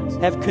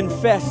have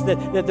confessed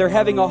that they're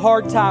having a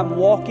hard time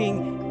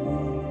walking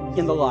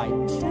in the light.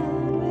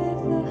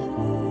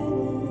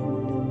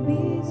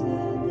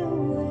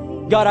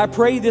 God, I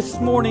pray this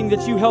morning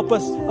that you help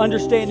us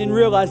understand and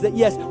realize that,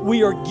 yes,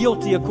 we are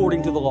guilty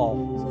according to the law.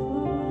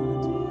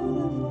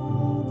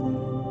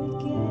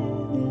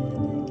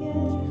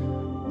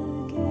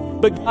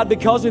 But God,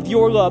 because of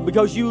your love,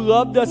 because you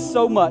loved us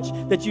so much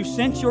that you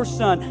sent your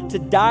Son to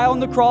die on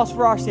the cross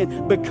for our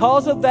sin,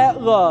 because of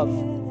that love,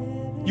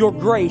 your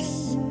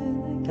grace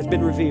has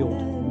been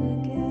revealed.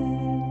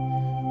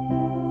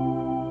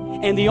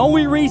 And the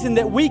only reason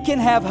that we can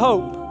have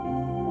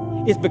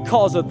hope is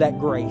because of that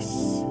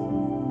grace.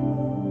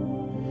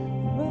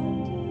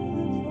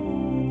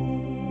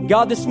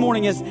 God, this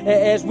morning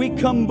as we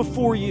come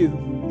before you,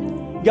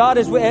 God,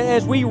 as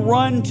we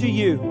run to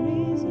you,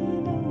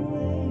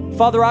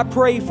 Father, I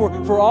pray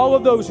for all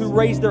of those who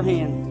raised their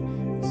hand.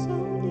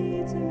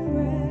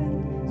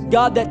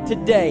 God, that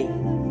today,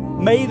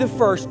 May the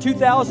 1st,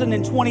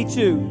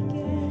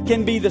 2022,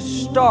 can be the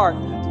start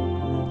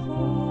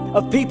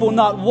of people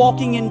not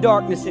walking in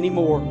darkness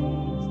anymore.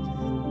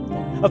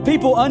 Of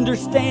people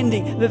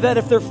understanding that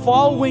if they're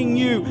following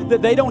you,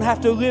 that they don't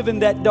have to live in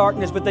that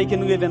darkness, but they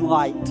can live in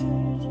light.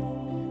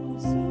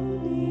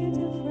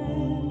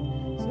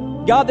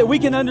 God, that we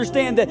can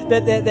understand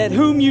that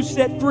whom you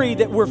set free,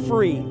 that we're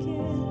free.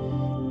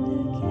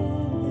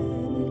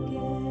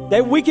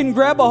 That we can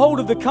grab a hold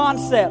of the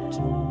concept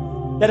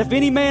that if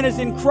any man is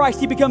in Christ,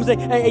 he becomes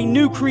a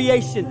new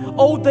creation.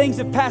 Old things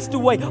have passed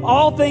away.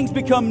 All things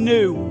become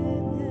new.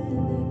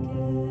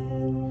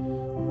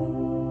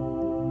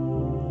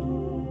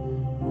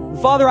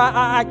 Father,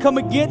 I come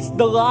against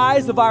the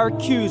lies of our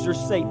accuser,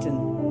 Satan.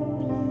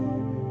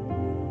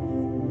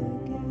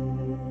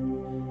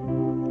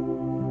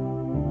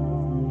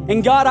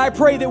 And God, I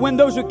pray that when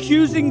those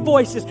accusing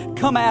voices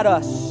come at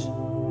us,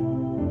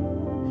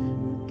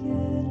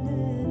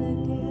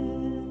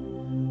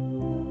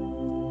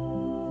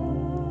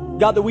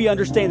 God, that we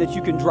understand that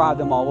you can drive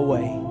them all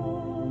away.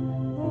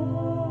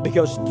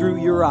 Because through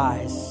your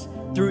eyes,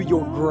 through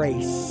your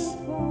grace,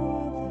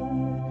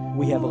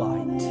 we have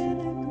light.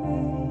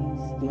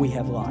 We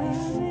have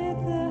life.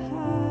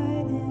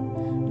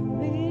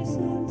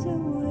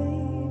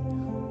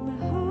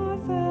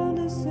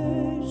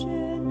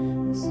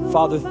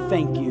 Father,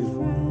 thank you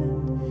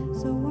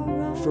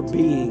for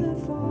being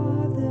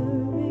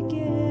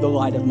the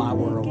light of my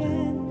world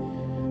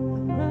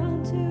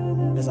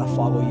as I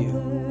follow you.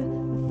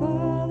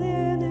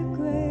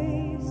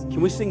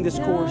 Can we sing this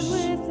chorus?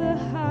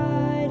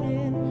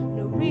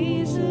 No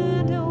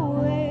reason to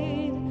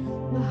wait.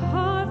 My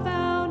heart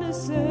found a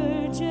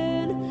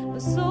surgeon, my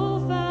soul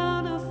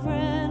found a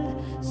friend.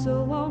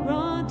 So I'll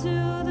run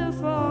to the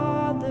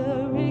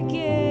Father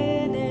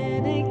again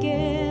and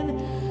again.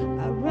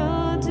 I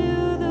run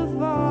to the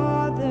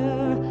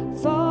Father,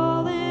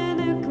 fall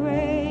into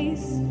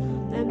grace.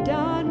 I'm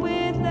done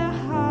with the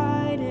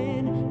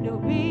hiding, no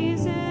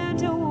reason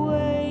to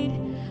wait.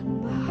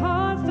 My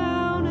heart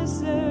found a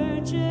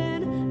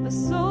surgeon, my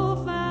soul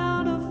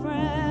found a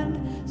friend.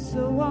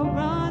 So I'll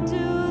run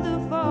to the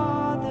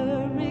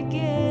Father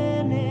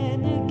again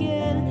and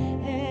again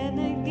and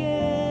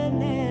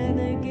again and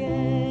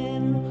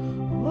again.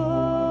 Oh,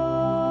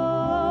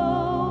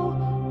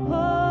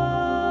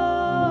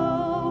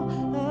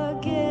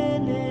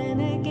 again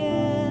and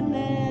again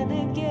and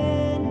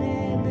again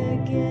and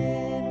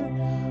again.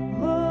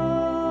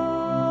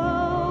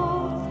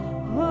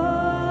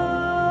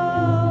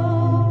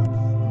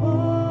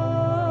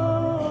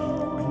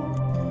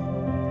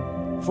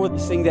 Before we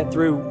sing that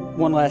through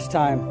one last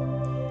time,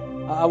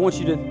 I want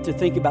you to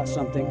think about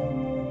something.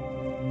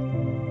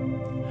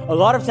 A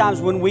lot of times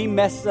when we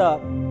mess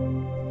up,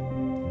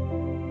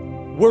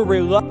 we're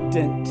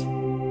reluctant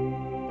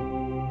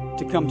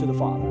to come to the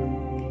Father.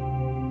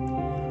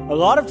 A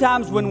lot of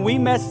times when we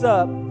mess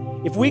up,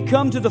 if we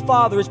come to the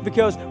Father, it's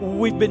because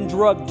we've been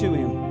drugged to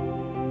Him.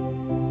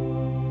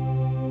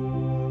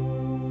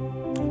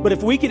 But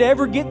if we could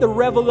ever get the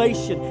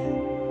revelation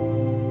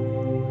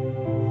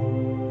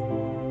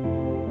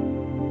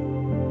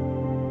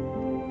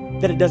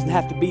that it doesn't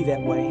have to be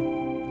that way,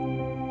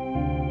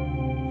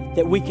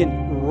 that we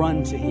can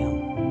run to Him.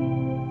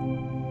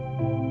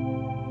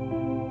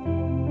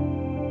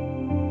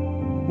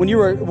 When you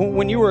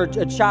were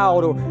a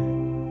child, or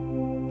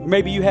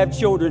maybe you have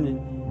children,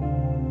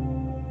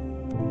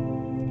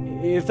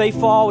 and if they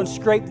fall and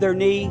scrape their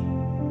knee,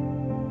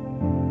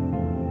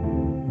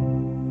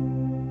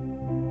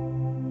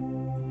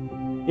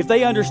 if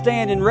they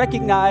understand and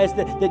recognize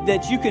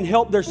that you can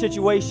help their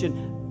situation,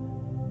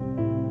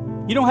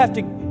 you don't have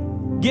to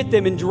get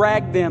them and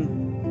drag them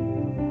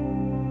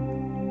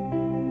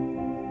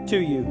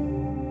to you.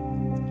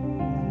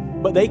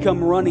 But they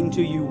come running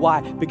to you.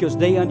 Why? Because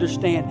they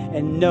understand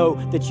and know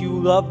that you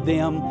love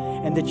them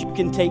and that you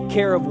can take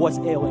care of what's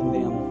ailing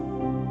them.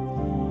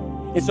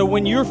 And so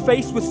when you're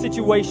faced with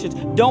situations,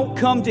 don't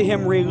come to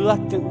Him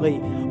reluctantly,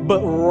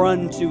 but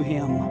run to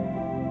Him.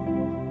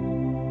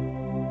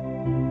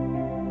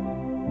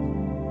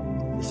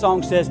 The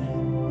song says,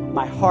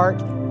 my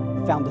heart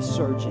found a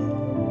surgeon.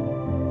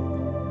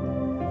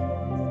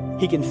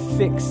 He can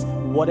fix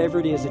whatever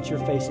it is that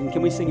you're facing.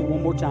 Can we sing it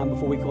one more time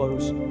before we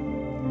close?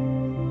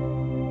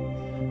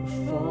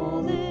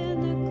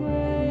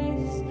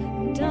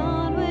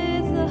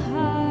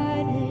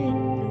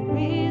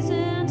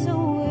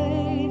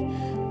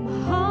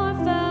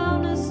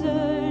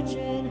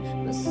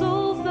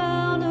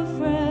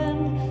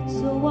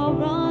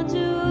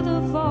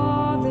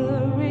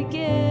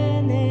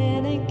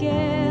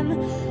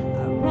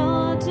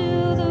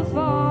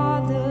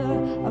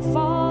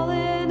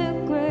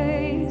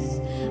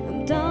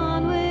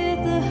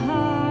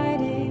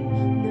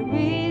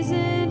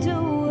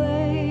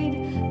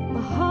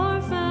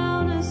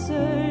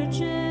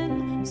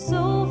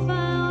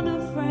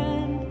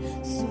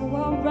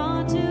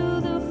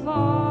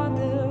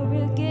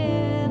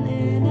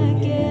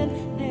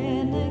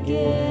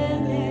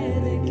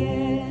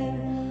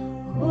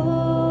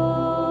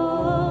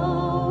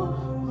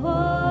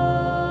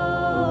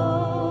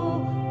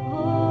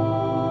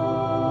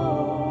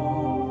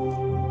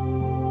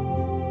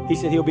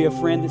 said he'll be a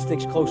friend that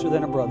sticks closer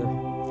than a brother.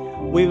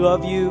 We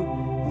love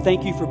you.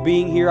 Thank you for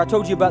being here. I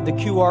told you about the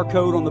QR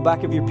code on the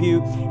back of your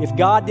pew. If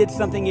God did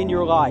something in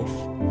your life,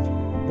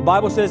 the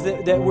Bible says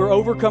that we're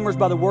overcomers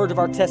by the words of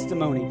our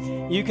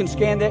testimony. You can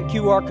scan that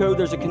QR code.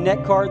 There's a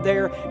Connect card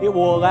there. It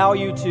will allow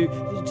you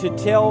to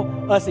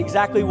tell us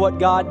exactly what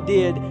God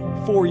did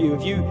for you.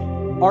 If you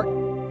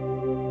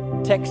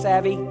aren't tech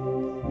savvy,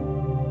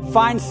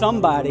 find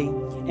somebody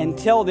and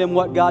tell them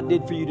what God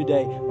did for you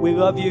today. We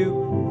love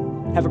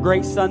you. Have a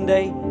great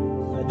Sunday.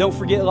 Don't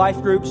forget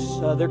life groups.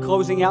 They're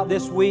closing out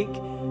this week,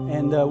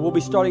 and we'll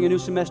be starting a new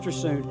semester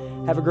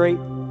soon. Have a great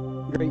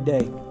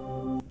day.